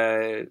already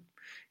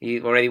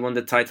won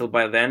the title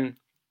by then,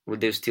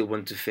 would they still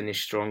want to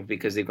finish strong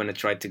because they're going to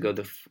try to go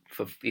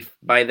if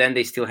by then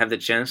they still have the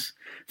chance,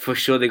 for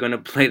sure they're going to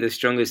play the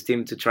strongest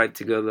team to try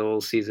to go the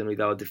whole season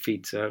without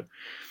defeat. So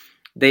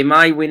they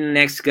might win the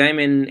next game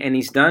and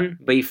it's done.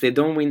 But if they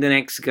don't win the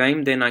next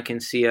game, then I can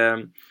see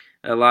a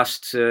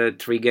last 3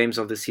 games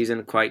of the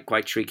season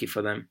quite tricky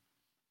for them.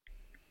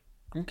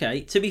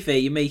 Okay, to be fair,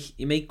 you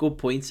make good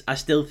points. I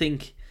still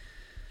think,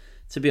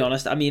 to be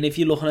honest, I mean, if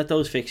you're looking at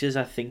those fixtures,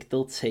 I think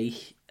they'll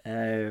take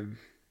another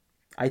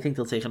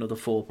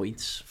 4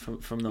 points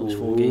from those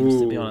 4 games.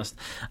 To be honest,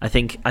 I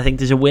think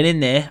there's a win in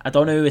there. I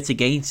don't know who it's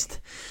against.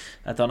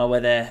 I don't know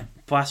whether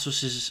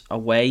Paços'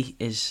 away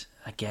is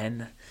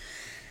again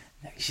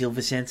Gil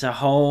Vicente at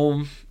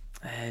home,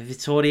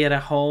 Vitória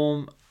at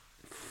home.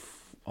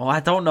 Oh, I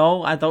don't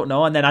know.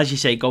 And then, as you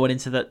say, going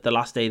into the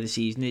last day of the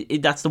season,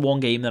 that's the one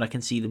game that I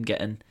can see them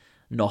getting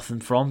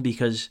nothing from,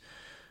 because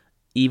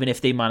even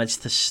if they manage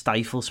to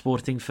stifle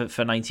Sporting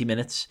for 90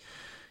 minutes,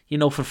 you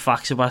know for a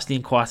fact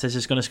Sebastian Coates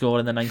is going to score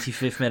in the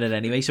 95th minute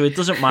anyway, so it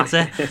doesn't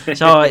matter.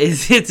 So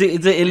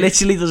it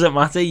literally doesn't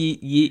matter.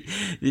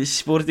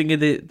 Sporting are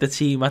the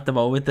team at the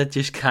moment that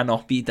just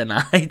cannot be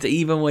denied,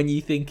 even when you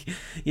think,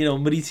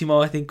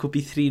 Marítimo I think could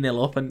be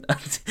 3-0 up and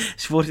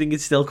Sporting could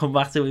still come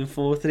back to win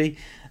 4-3.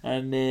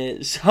 And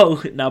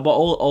but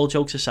all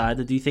jokes aside,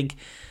 I do think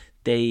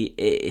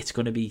it's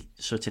going to be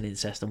such an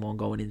interesting one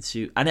going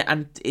into,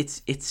 and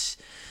it's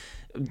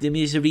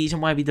there's a reason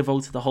why we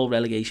devoted the whole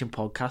relegation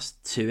podcast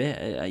to it,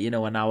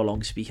 an hour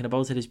long speaking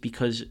about it, is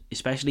because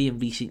especially in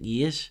recent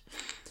years,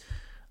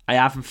 I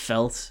haven't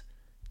felt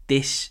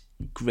this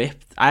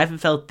gripped. I haven't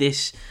felt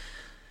this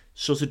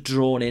sort of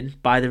drawn in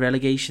by the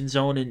relegation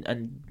zone,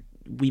 and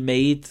we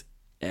made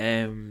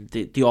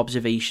the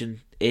observation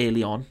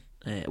earlier on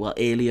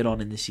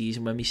in the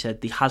season when we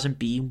said there hasn't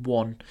been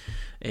one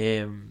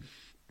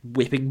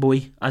whipping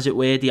boy, as it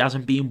were. There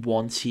hasn't been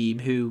one team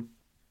who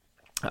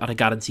are a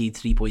guaranteed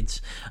 3 points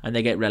and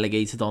they get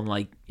relegated on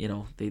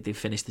they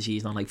finish the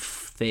season on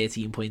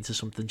 13 points or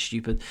something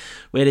stupid.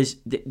 Whereas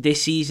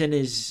this season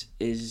is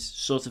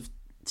sort of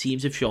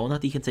teams have shown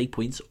that they can take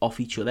points off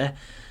each other,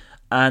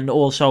 and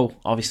also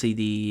obviously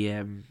the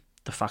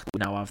fact that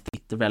we now have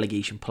the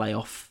relegation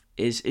playoff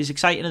is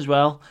exciting as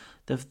well.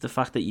 The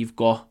fact that you've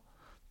got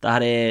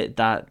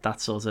that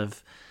sort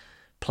of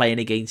playing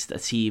against a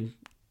team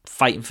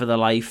fighting for their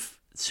life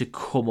to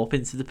come up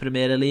into the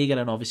Premier League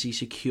and obviously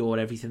secure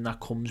everything that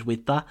comes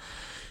with that.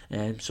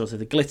 Sort of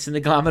the glitz and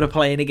the glamour of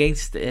playing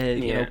against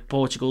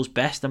Portugal's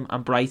best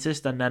and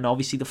brightest, and then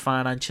obviously the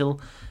financial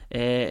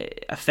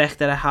effect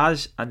that it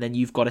has. And then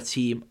you've got a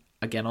team,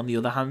 again on the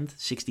other hand,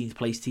 16th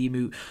place team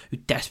who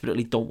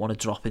desperately don't want to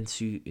drop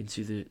into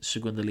the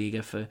Segunda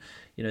Liga for,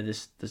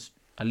 there's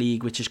a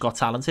league which has got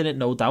talent in it,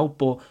 no doubt,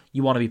 but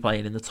you want to be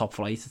playing in the top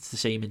flight. It's the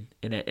same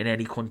in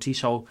any country.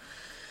 So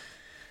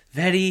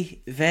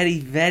very, very,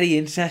 very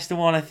interesting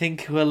one. I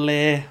think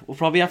we'll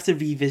probably have to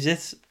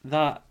revisit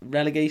that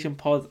relegation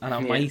pod, and I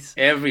might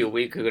every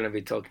week we're going to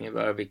be talking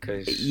about it,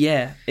 because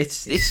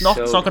it's not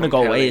going to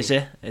go away, is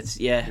it? It's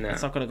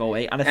not going to go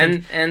away. And I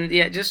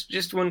think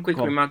just one quick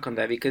remark on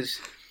that, because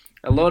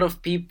a lot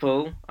of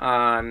people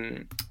are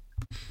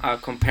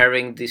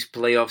comparing this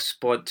playoff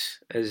spot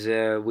as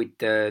with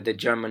the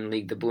German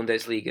league, the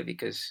Bundesliga,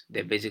 because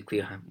they're basically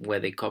where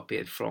they copy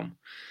it from.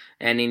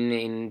 And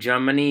in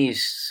Germany,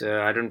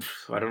 I don't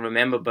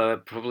remember,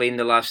 but probably in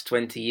the last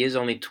 20 years,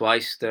 only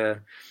twice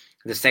the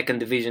second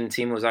division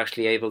team was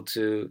actually able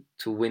to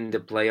win the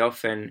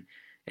playoff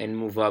and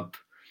move up.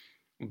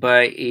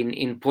 But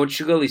in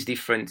Portugal, it's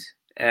different,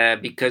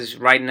 because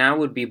right now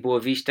would be Boa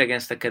Vista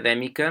against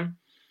Académica,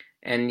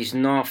 and it's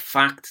not a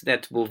fact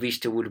that Boa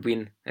Vista would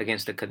win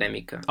against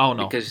Académica. Oh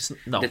no, because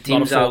the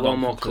teams are a lot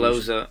more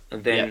closer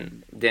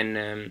than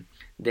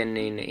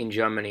in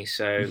Germany.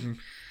 So. Mm-hmm.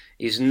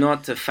 It's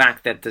not a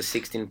fact that the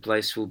 16th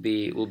place will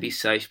be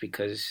safe,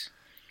 because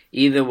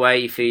either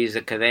way, if it is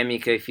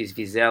Académica, if it's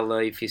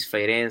Vizela, if it's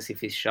Feirense,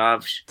 if it's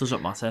Chaves,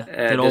 doesn't matter.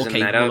 They're all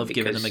capable of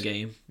giving them a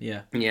game.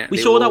 Yeah. We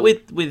saw that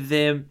with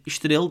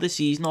Estoril this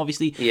season.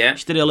 Obviously,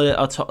 Estoril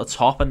are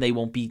top, and they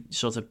won't be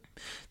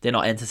they're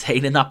not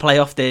entertaining that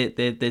playoff.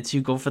 They're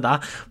too good for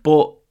that.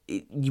 But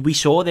we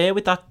saw there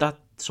with that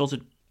sort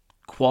of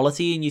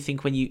quality, and you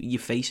think when you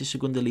face a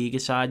Segunda Liga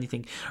side, and you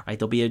think, right,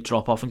 there'll be a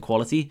drop off in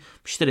quality.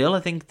 Still, I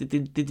think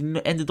they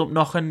ended up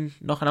knocking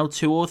out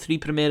 2 or 3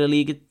 Premier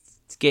League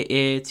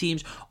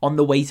teams on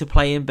the way to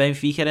playing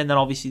Benfica, and then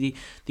obviously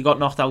they got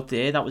knocked out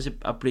there. That was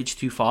a bridge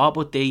too far,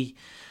 but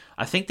I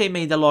I think they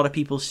made a lot of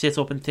people sit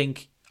up and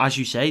think, as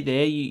you say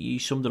there, you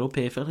summed it up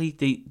perfectly.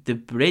 The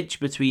bridge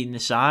between the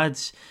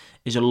sides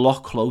is a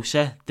lot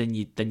closer than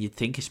you'd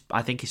think.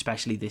 I think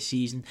especially this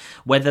season,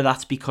 whether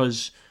that's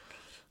because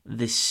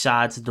the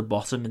sides at the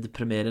bottom in the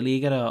Premier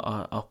League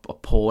are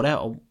poorer,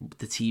 or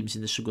the teams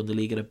in the Segunda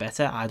Liga are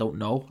better. I don't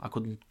know. I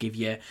couldn't give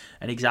you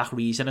an exact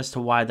reason as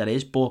to why that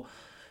is, but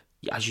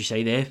as you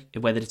say there,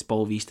 whether it's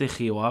Boavista,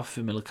 Rio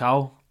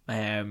Famalicão,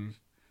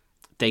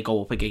 they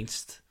go up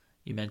against,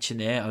 you mentioned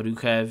there,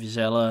 Arouca,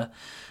 Vizela,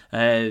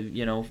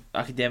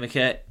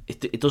 Academica.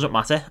 It doesn't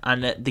matter,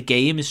 and the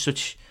game is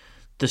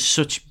there's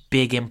such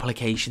big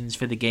implications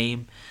for the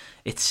game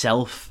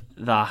itself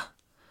that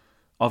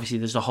obviously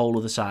there's a whole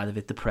other side of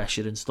it, the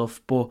pressure and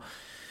stuff, but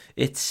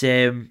it's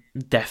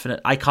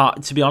definite.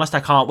 To be honest, I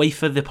can't wait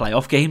for the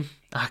playoff game.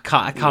 I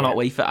cannot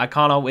wait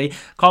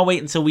can't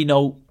wait until we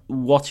know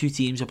what two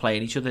teams are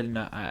playing each other. And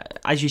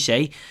as you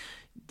say,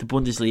 the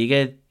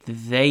Bundesliga,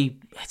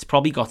 it's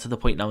probably got to the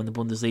point now in the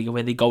Bundesliga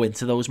where they go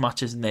into those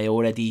matches and they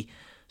already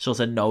sort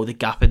of know the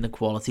gap in the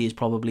quality is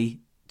probably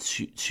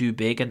too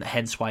big, and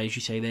hence why, as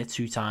you say, they're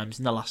 2 times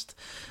in the last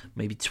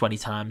maybe 20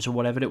 times or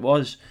whatever it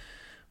was.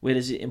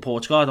 Whereas in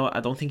Portugal, I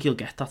don't think you'll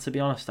get that, to be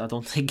honest. I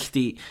don't think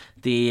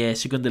the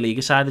Segunda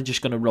Liga side are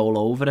just going to roll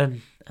over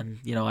and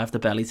have the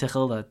belly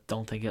tickle. I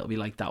don't think it'll be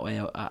like that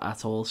way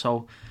at all.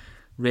 So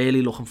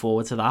really looking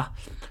forward to that.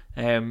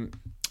 I'm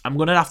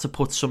going to have to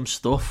put some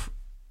stuff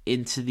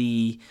into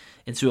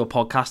a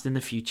podcast in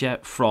the future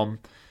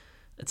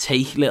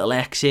take little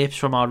excerpts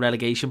from our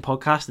relegation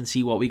podcast and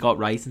see what we got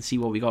right and see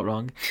what we got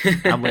wrong.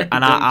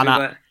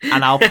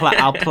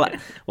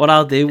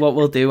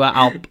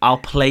 I'll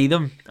play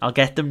them. I'll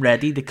get them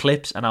ready, the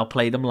clips, and I'll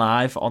play them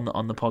live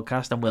on the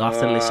podcast, and we'll have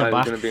to listen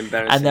back,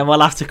 and then we'll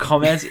have to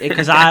comment,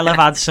 because I'll have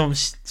had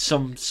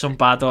some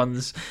bad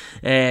ones,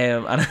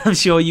 and I'm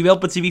sure you will.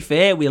 But to be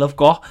fair, we'll have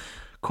got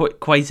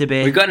quite a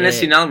bit. We got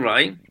Nacional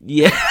right.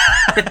 Yeah.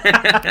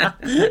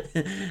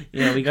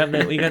 Yeah, we got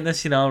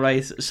Nacional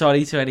right.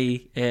 Sorry to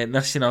any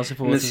Nacional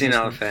supporters.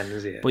 Nacional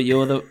fans, yeah. But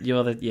you're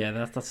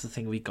the that's the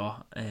thing we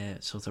got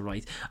sort of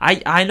right.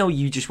 I know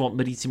you just want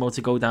Maritimo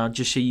to go down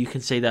just so you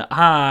can say that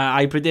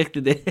I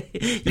predicted it.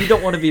 You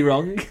don't want to be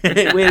wrong.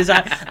 Whereas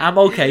I'm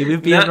okay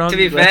with being wrong. To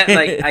be fair,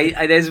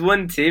 I there's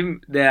one team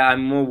that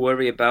I'm more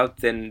worried about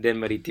than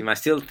Maritimo. I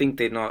still think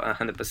they're not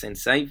 100%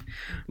 safe,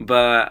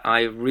 but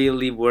I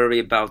really worry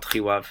about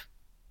Rio Ave.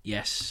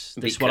 Yes,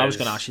 that's what I was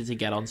going to ask you to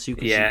get on to.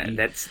 Yeah,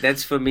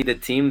 that's for me the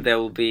team that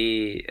will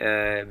be,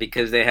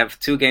 because they have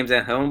 2 games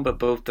at home, but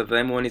both of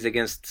them, one is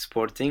against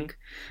Sporting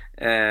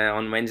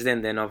on Wednesday,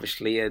 and then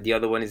obviously the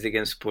other one is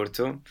against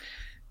Porto.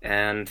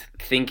 And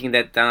thinking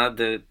that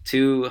the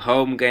 2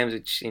 home games,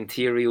 which in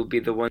theory will be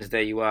the ones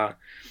that you are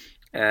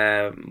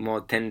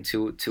more tend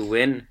to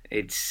win,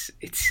 it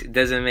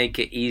doesn't make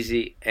it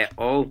easy at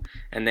all.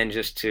 And then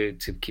just to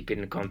keep it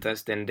in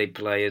contest, then they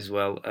play as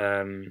well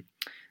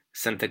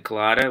Santa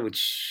Clara,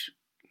 which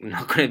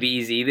not going to be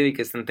easy either,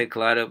 because Santa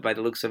Clara, by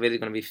the looks of it, is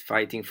going to be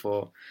fighting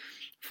for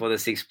the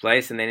 6th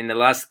place. And then in the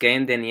last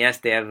game, then yes,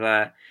 they have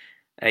a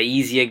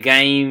easier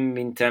game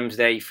in terms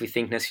that if we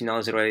think Nacional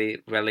is already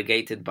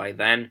relegated by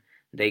then,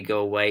 they go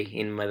away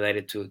in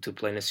Madeira to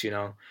play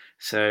Nacional.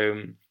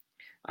 So,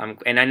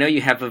 and I know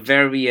you have a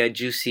very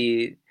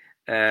juicy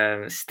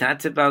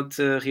stat about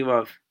Rio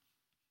Ave.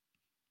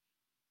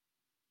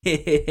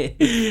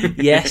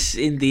 Yes,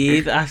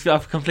 indeed.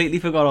 I've completely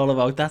forgot all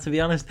about that, to be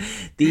honest.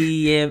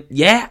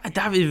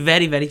 That was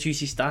very, very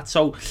juicy stat.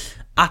 So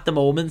at the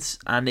moment,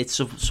 and it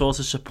sort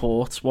of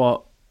supports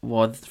what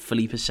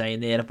Philippe is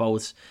saying there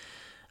about,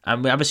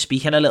 and I was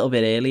speaking a little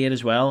bit earlier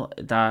as well,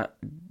 that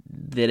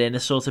they're in a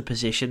sort of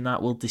position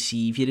that will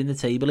deceive you in the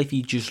table if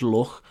you just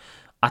look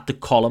at the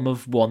column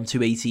of 1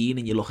 to 18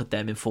 and you look at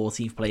them in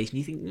 14th place and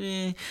you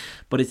think,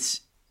 but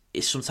it's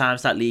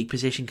sometimes that league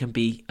position can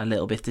be a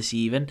little bit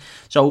deceiving.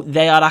 So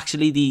they are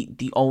actually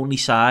the only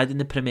side in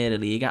the Premier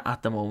League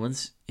at the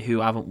moment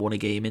who haven't won a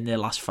game in their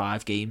last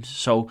 5 games.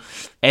 So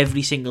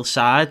every single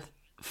side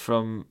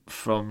from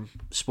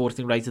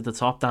Sporting right at the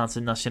top down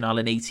to Nacional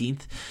in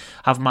 18th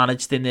have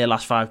managed in their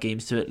last 5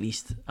 games to at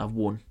least have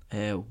won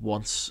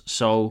once.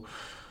 So,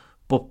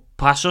 but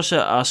Pasos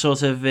are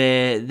sort of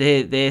they're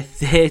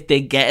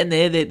getting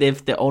there.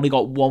 They've only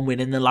got 1 win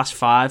in the last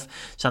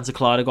 5. Santa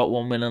Clara got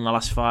 1 win in the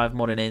last 5.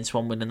 Moreirense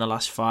 1 win in the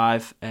last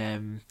 5.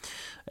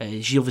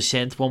 Gil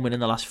Vicente 1 win in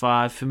the last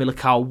 5.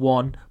 Famalicão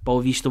 1.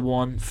 Boavista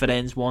 1.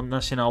 Farense 1.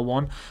 Nacional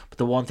 1. But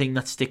the one thing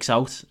that sticks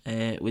out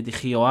with the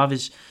Rio Ave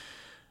is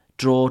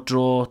draw,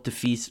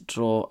 defeat,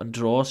 draw, and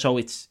draw. So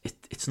it's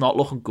not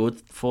looking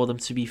good for them,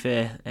 to be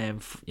fair.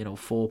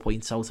 4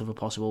 points out of a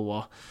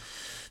possible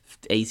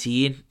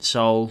 18.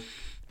 So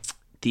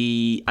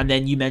and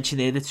then you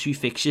mentioned there the 2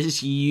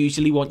 fixtures. You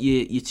usually want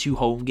your 2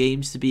 home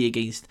games to be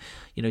against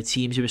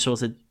teams who are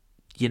sort of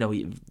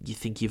you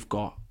think you've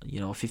got a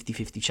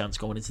 50-50 chance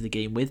going into the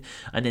game with,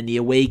 and then the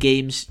away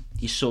games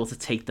you sort of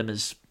take them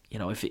as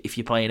if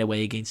you're playing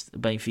away against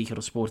Benfica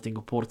or Sporting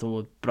or Porto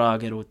or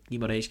Braga or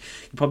Guimarães,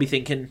 you're probably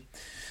thinking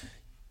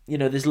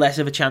there's less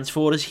of a chance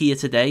for us here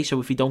today. So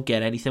if we don't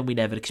get anything, we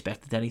never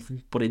expected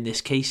anything. But in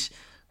this case,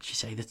 as you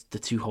say, the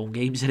 2 home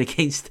games are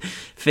against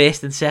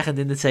first and second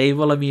in the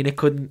table. I mean, it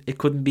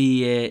couldn't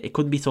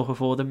be tougher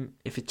for them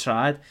if it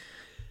tried.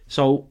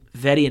 So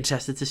very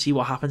interested to see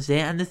what happens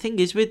there. And the thing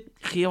is with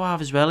Rio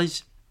Ave as well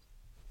is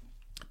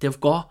they've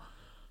got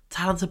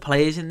talented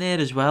players in there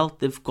as well.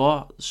 They've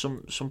got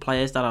some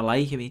players that I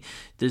like. I mean,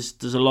 there's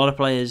a lot of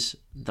players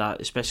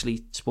that, especially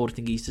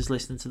Sportingistas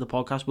listening to the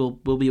podcast,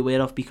 will be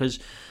aware of, because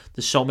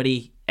there's so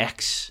many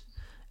ex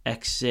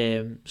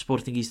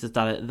Sportingistas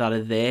that are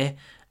there.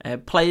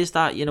 Players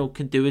that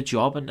can do a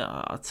job and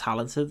are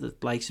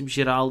talented, like some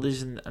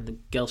Giraldes and the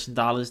Gelson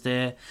Dallas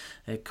there,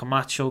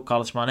 Camacho,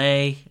 Carlos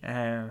Mane,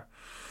 and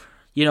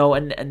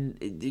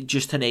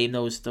just to name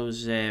those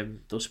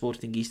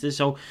Sportingistas.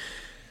 So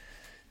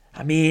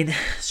I mean,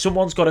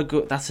 someone's got to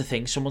go. That's the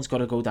thing. Someone's got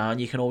to go down.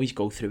 You can always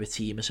go through a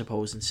team, I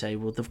suppose, and say,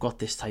 well, they've got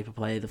this type of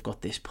player, they've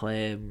got this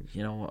player,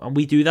 and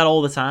we do that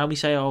all the time. We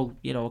say, I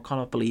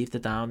cannot believe they're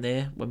down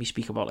there when we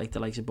speak about like the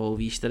likes of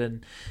Boavista,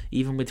 and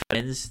even with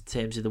friends in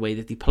terms of the way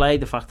that they play,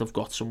 the fact they've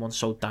got someone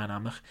so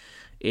dynamic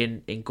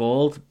in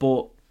gold.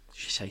 But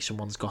as you say,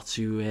 someone's got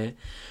to.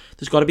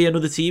 There's got to be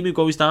another team who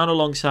goes down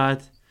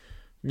alongside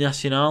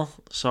Nacional.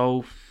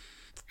 So.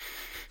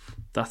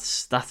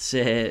 That's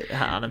it,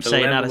 and I'm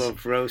saying that the level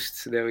of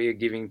roast that we are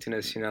giving to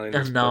Nacional in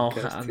this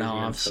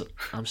podcast.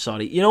 I'm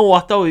sorry. You know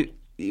what though?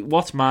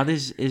 What's mad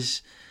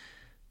is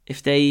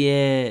if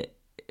they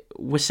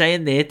we're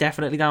saying they're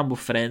definitely down, but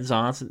Friends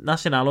aren't.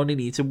 Nacional only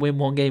need to win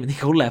 1 game and they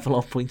go level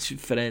on points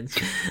with Friends,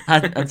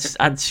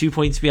 and 2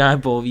 points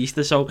behind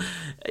Boavista. So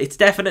it's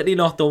definitely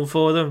not done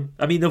for them.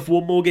 I mean, they've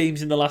won more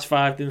games in the last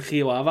 5 than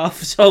Rio Ave.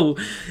 So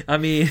I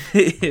mean,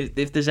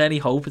 if there's any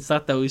hope, it's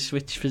that those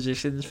switch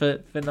positions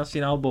for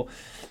Nacional. But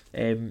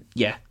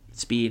yeah,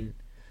 it's been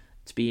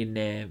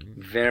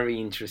very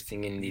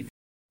interesting indeed.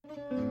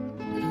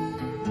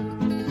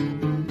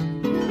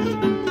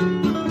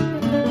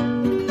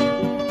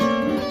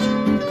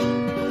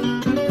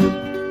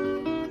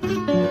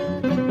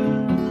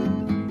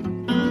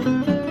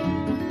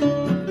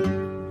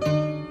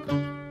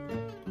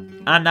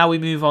 And now we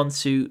move on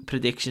to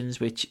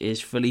predictions, which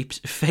is Philippe's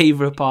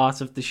favourite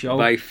part of the show.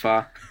 By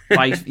far.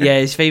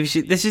 His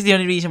favourite. This is the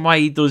only reason why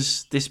he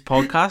does this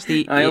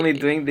podcast. I'm only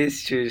doing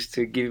this just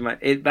to give my...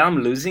 But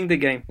I'm losing the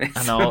game.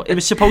 I know. It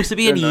was supposed to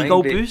be an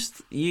ego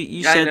boost.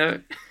 You said... I know.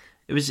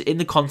 It was in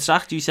the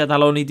contract. You said,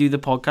 I'll only do the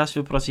podcast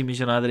for Próxima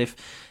Jornada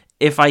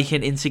if I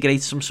can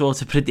integrate some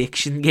sort of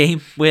prediction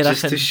game where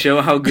just to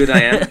show how good I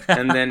am,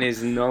 and then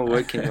it's not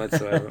working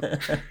whatsoever.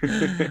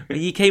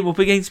 You came up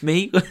against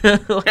me.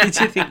 What did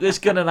you think was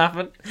going to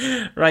happen?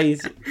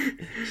 Right.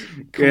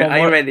 Good. Are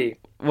you ready?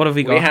 What have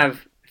we got? We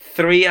have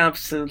 3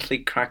 absolutely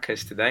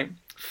crackers today.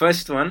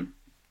 First one,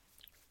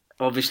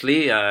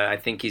 obviously, I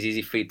think it's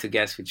easy for you to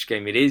guess which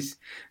game it is.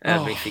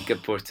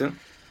 Benfica Porto.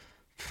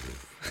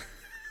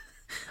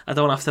 I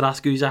don't have to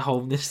ask who's at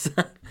home this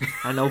time.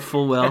 I know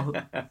full well.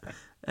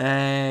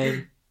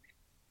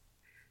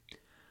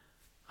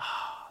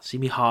 See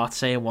me heart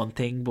saying one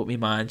thing, but my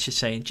mind's just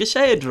saying, just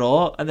say a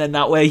draw, and then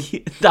that way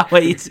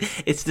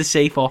it's the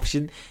safe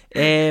option.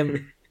 I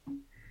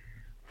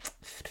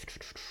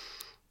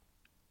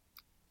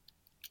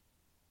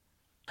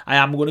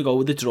am going to go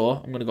with the draw.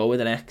 I'm going to go with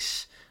an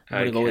X. I'm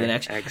going to go with an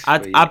X.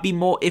 I'd be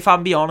more, if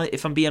I'm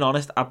being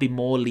honest, I'd be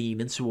more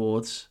leaning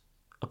towards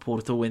a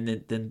Porto win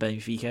than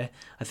Benfica.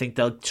 I think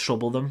they'll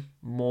trouble them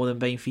more than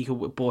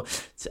Benfica,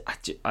 but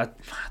I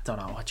don't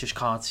know. I just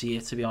can't see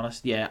it, to be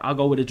honest. Yeah, I'll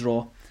go with a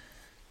draw.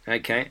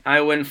 Okay,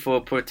 I went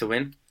for Porto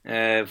win.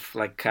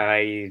 Like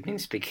I've been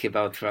speaking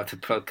about throughout the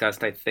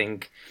podcast, I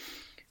think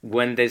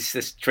when there's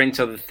the strength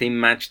of the team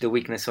match the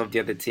weakness of the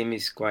other team,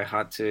 is quite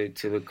hard to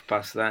look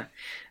past that.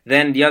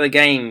 Then the other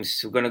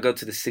games, we're going to go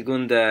to the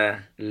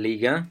Segunda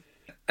Liga.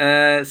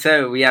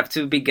 So we have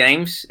 2 big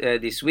games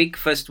this week.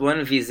 First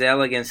one,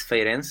 Vizela against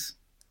Feirense.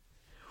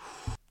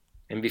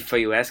 And before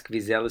you ask,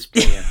 Vizela is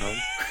playing at home.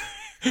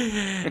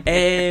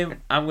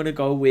 I'm going to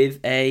go with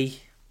a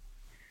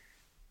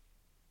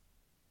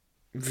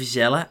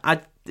Vizela. I'm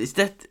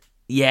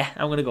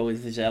going to go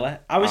with Vizela.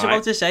 I was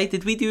about to say,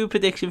 did we do a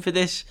prediction for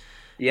this?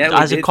 Yeah,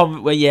 as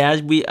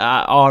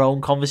our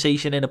own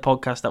conversation in a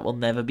podcast that will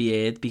never be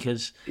aired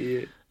because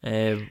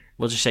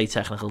we'll just say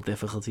technical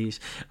difficulties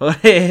or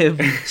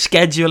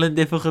scheduling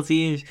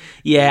difficulties.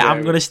 Yeah,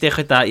 I'm going to stick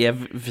with that. Yeah,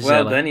 Vizela.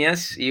 Well done.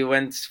 Yes, you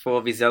went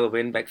for Vizela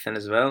win back then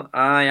as well.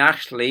 I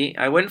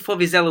went for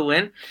Vizela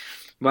win,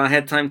 but I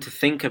had time to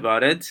think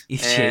about it,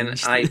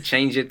 I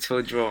changed it to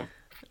a draw.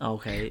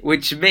 Okay.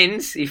 Which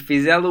means if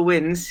Vizela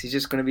wins, it's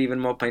just going to be even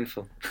more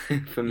painful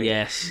for me.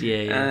 Yes,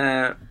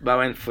 yeah. But I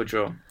went for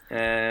draw.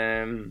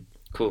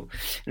 Cool.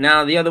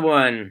 Now the other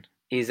one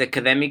is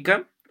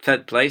Académica,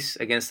 3rd place,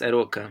 against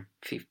Aroca,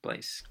 5th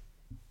place.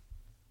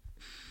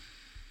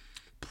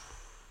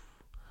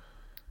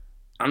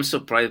 I'm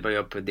surprised by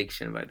your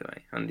prediction, by the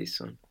way, on this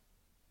one.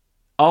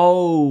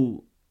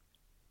 Oh,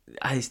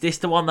 is this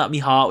the one that my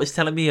heart was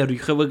telling me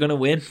Aruca were going to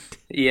win?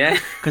 Yeah.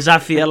 Because I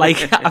feel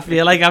like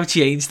I've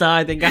changed now.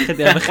 I think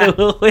Academica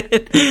will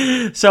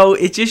win. So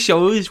it just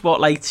shows what,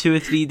 like 2 or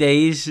 3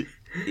 days,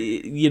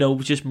 you know,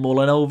 just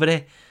mulling over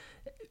it.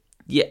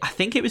 Yeah, I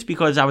think it was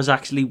because I was on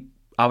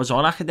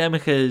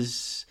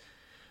Academica's.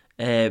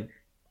 I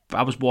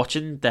was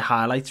watching the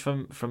highlights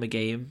from a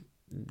game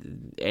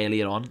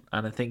earlier on,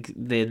 and I think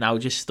they're now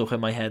just stuck in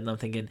my head, and I'm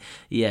thinking,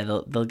 yeah,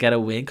 they'll get a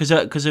win because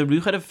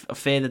Aruca are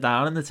further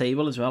down in the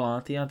table as well,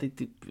 aren't they?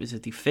 Is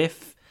it the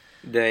 5th?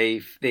 They're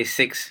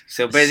 6th.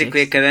 So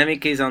basically, 6th.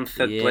 Academic is on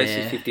 3rd place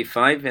with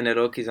 55, and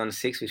Aroca is on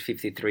 6th with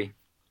 53.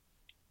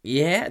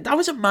 Yeah, that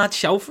was a mad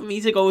shout for me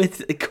to go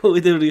with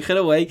Aruca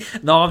away.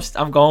 No,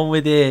 I'm going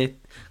with the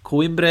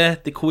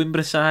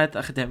Coimbra side,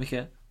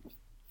 Academica.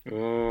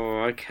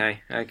 Oh, okay.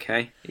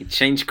 It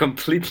changed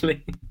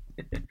completely.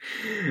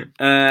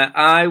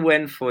 I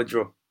went for a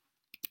draw.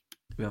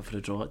 We went for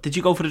a draw. Did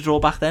you go for the draw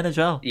back then as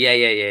well? Yeah.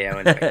 I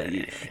went back then,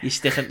 yeah. You're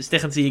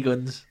sticking to your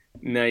guns.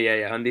 No,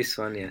 yeah. On this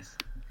one, yes.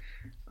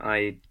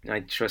 I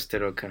trust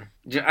Aroca.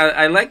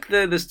 I like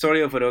the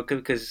story of Aroca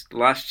because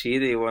last year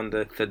they won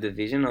the 3rd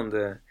division on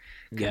the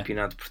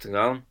Campeonato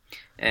Portugal,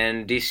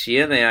 and this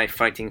year they are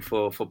fighting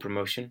for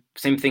promotion.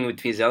 Same thing with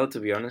Vizela, to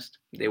be honest.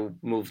 They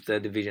moved the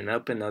division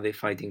up, and now they're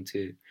fighting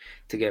to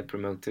get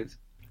promoted.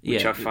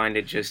 Which I find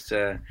it just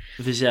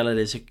Vizela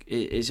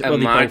is a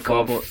mark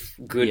of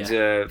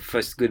good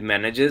first good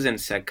managers,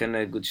 and second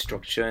a good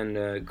structure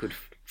and good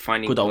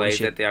finding players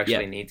that they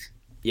actually need.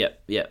 Yeah.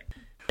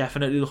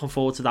 Definitely looking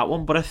forward to that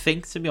one. But I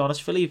think, to be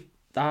honest, Philippe,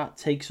 that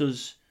takes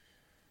us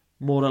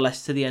more or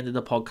less to the end of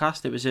the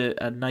podcast. It was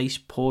a nice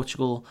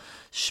Portugal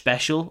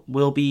special.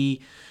 We'll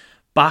be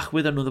back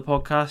with another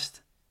podcast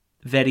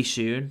very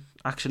soon.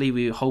 Actually,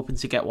 we're hoping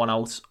to get one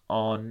out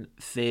on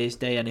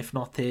Thursday, and if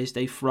not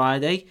Thursday,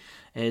 Friday.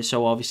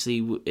 So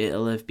obviously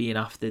it'll have been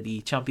after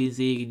the Champions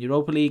League and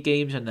Europa League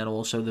games, and then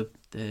also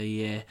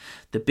the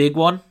big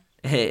one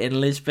in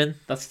Lisbon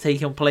that's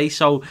taking place.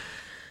 So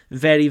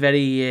very,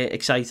 very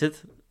excited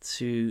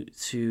to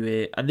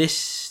and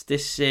this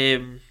as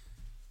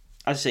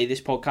I say, this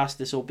podcast,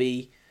 this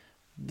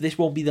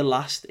won't be the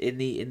last in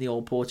the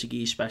All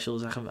Portuguese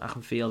specials. I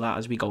can feel that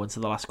as we go into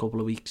the last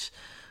couple of weeks,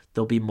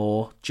 there'll be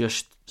more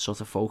just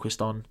sort of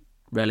focused on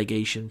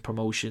relegation,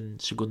 promotion,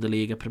 Segunda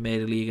Liga,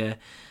 Primeira Liga,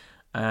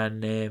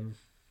 and then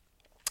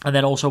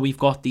also we've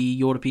got the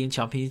European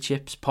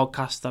Championships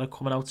podcast that are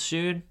coming out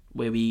soon,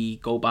 where we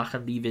go back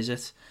and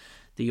revisit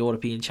the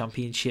European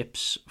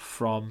Championships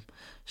from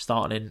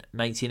starting in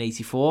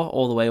 1984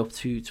 all the way up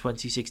to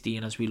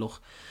 2016 as we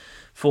look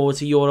forward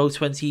to Euro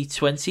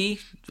 2020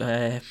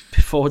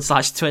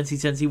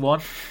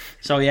 /2021.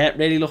 So yeah,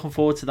 really looking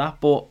forward to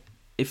that. But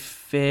I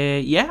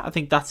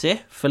think that's it.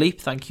 Philippe,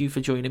 thank you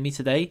for joining me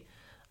today,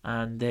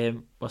 and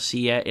we'll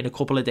see you in a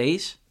couple of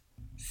days.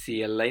 See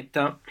you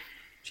later.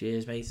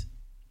 Cheers, mate.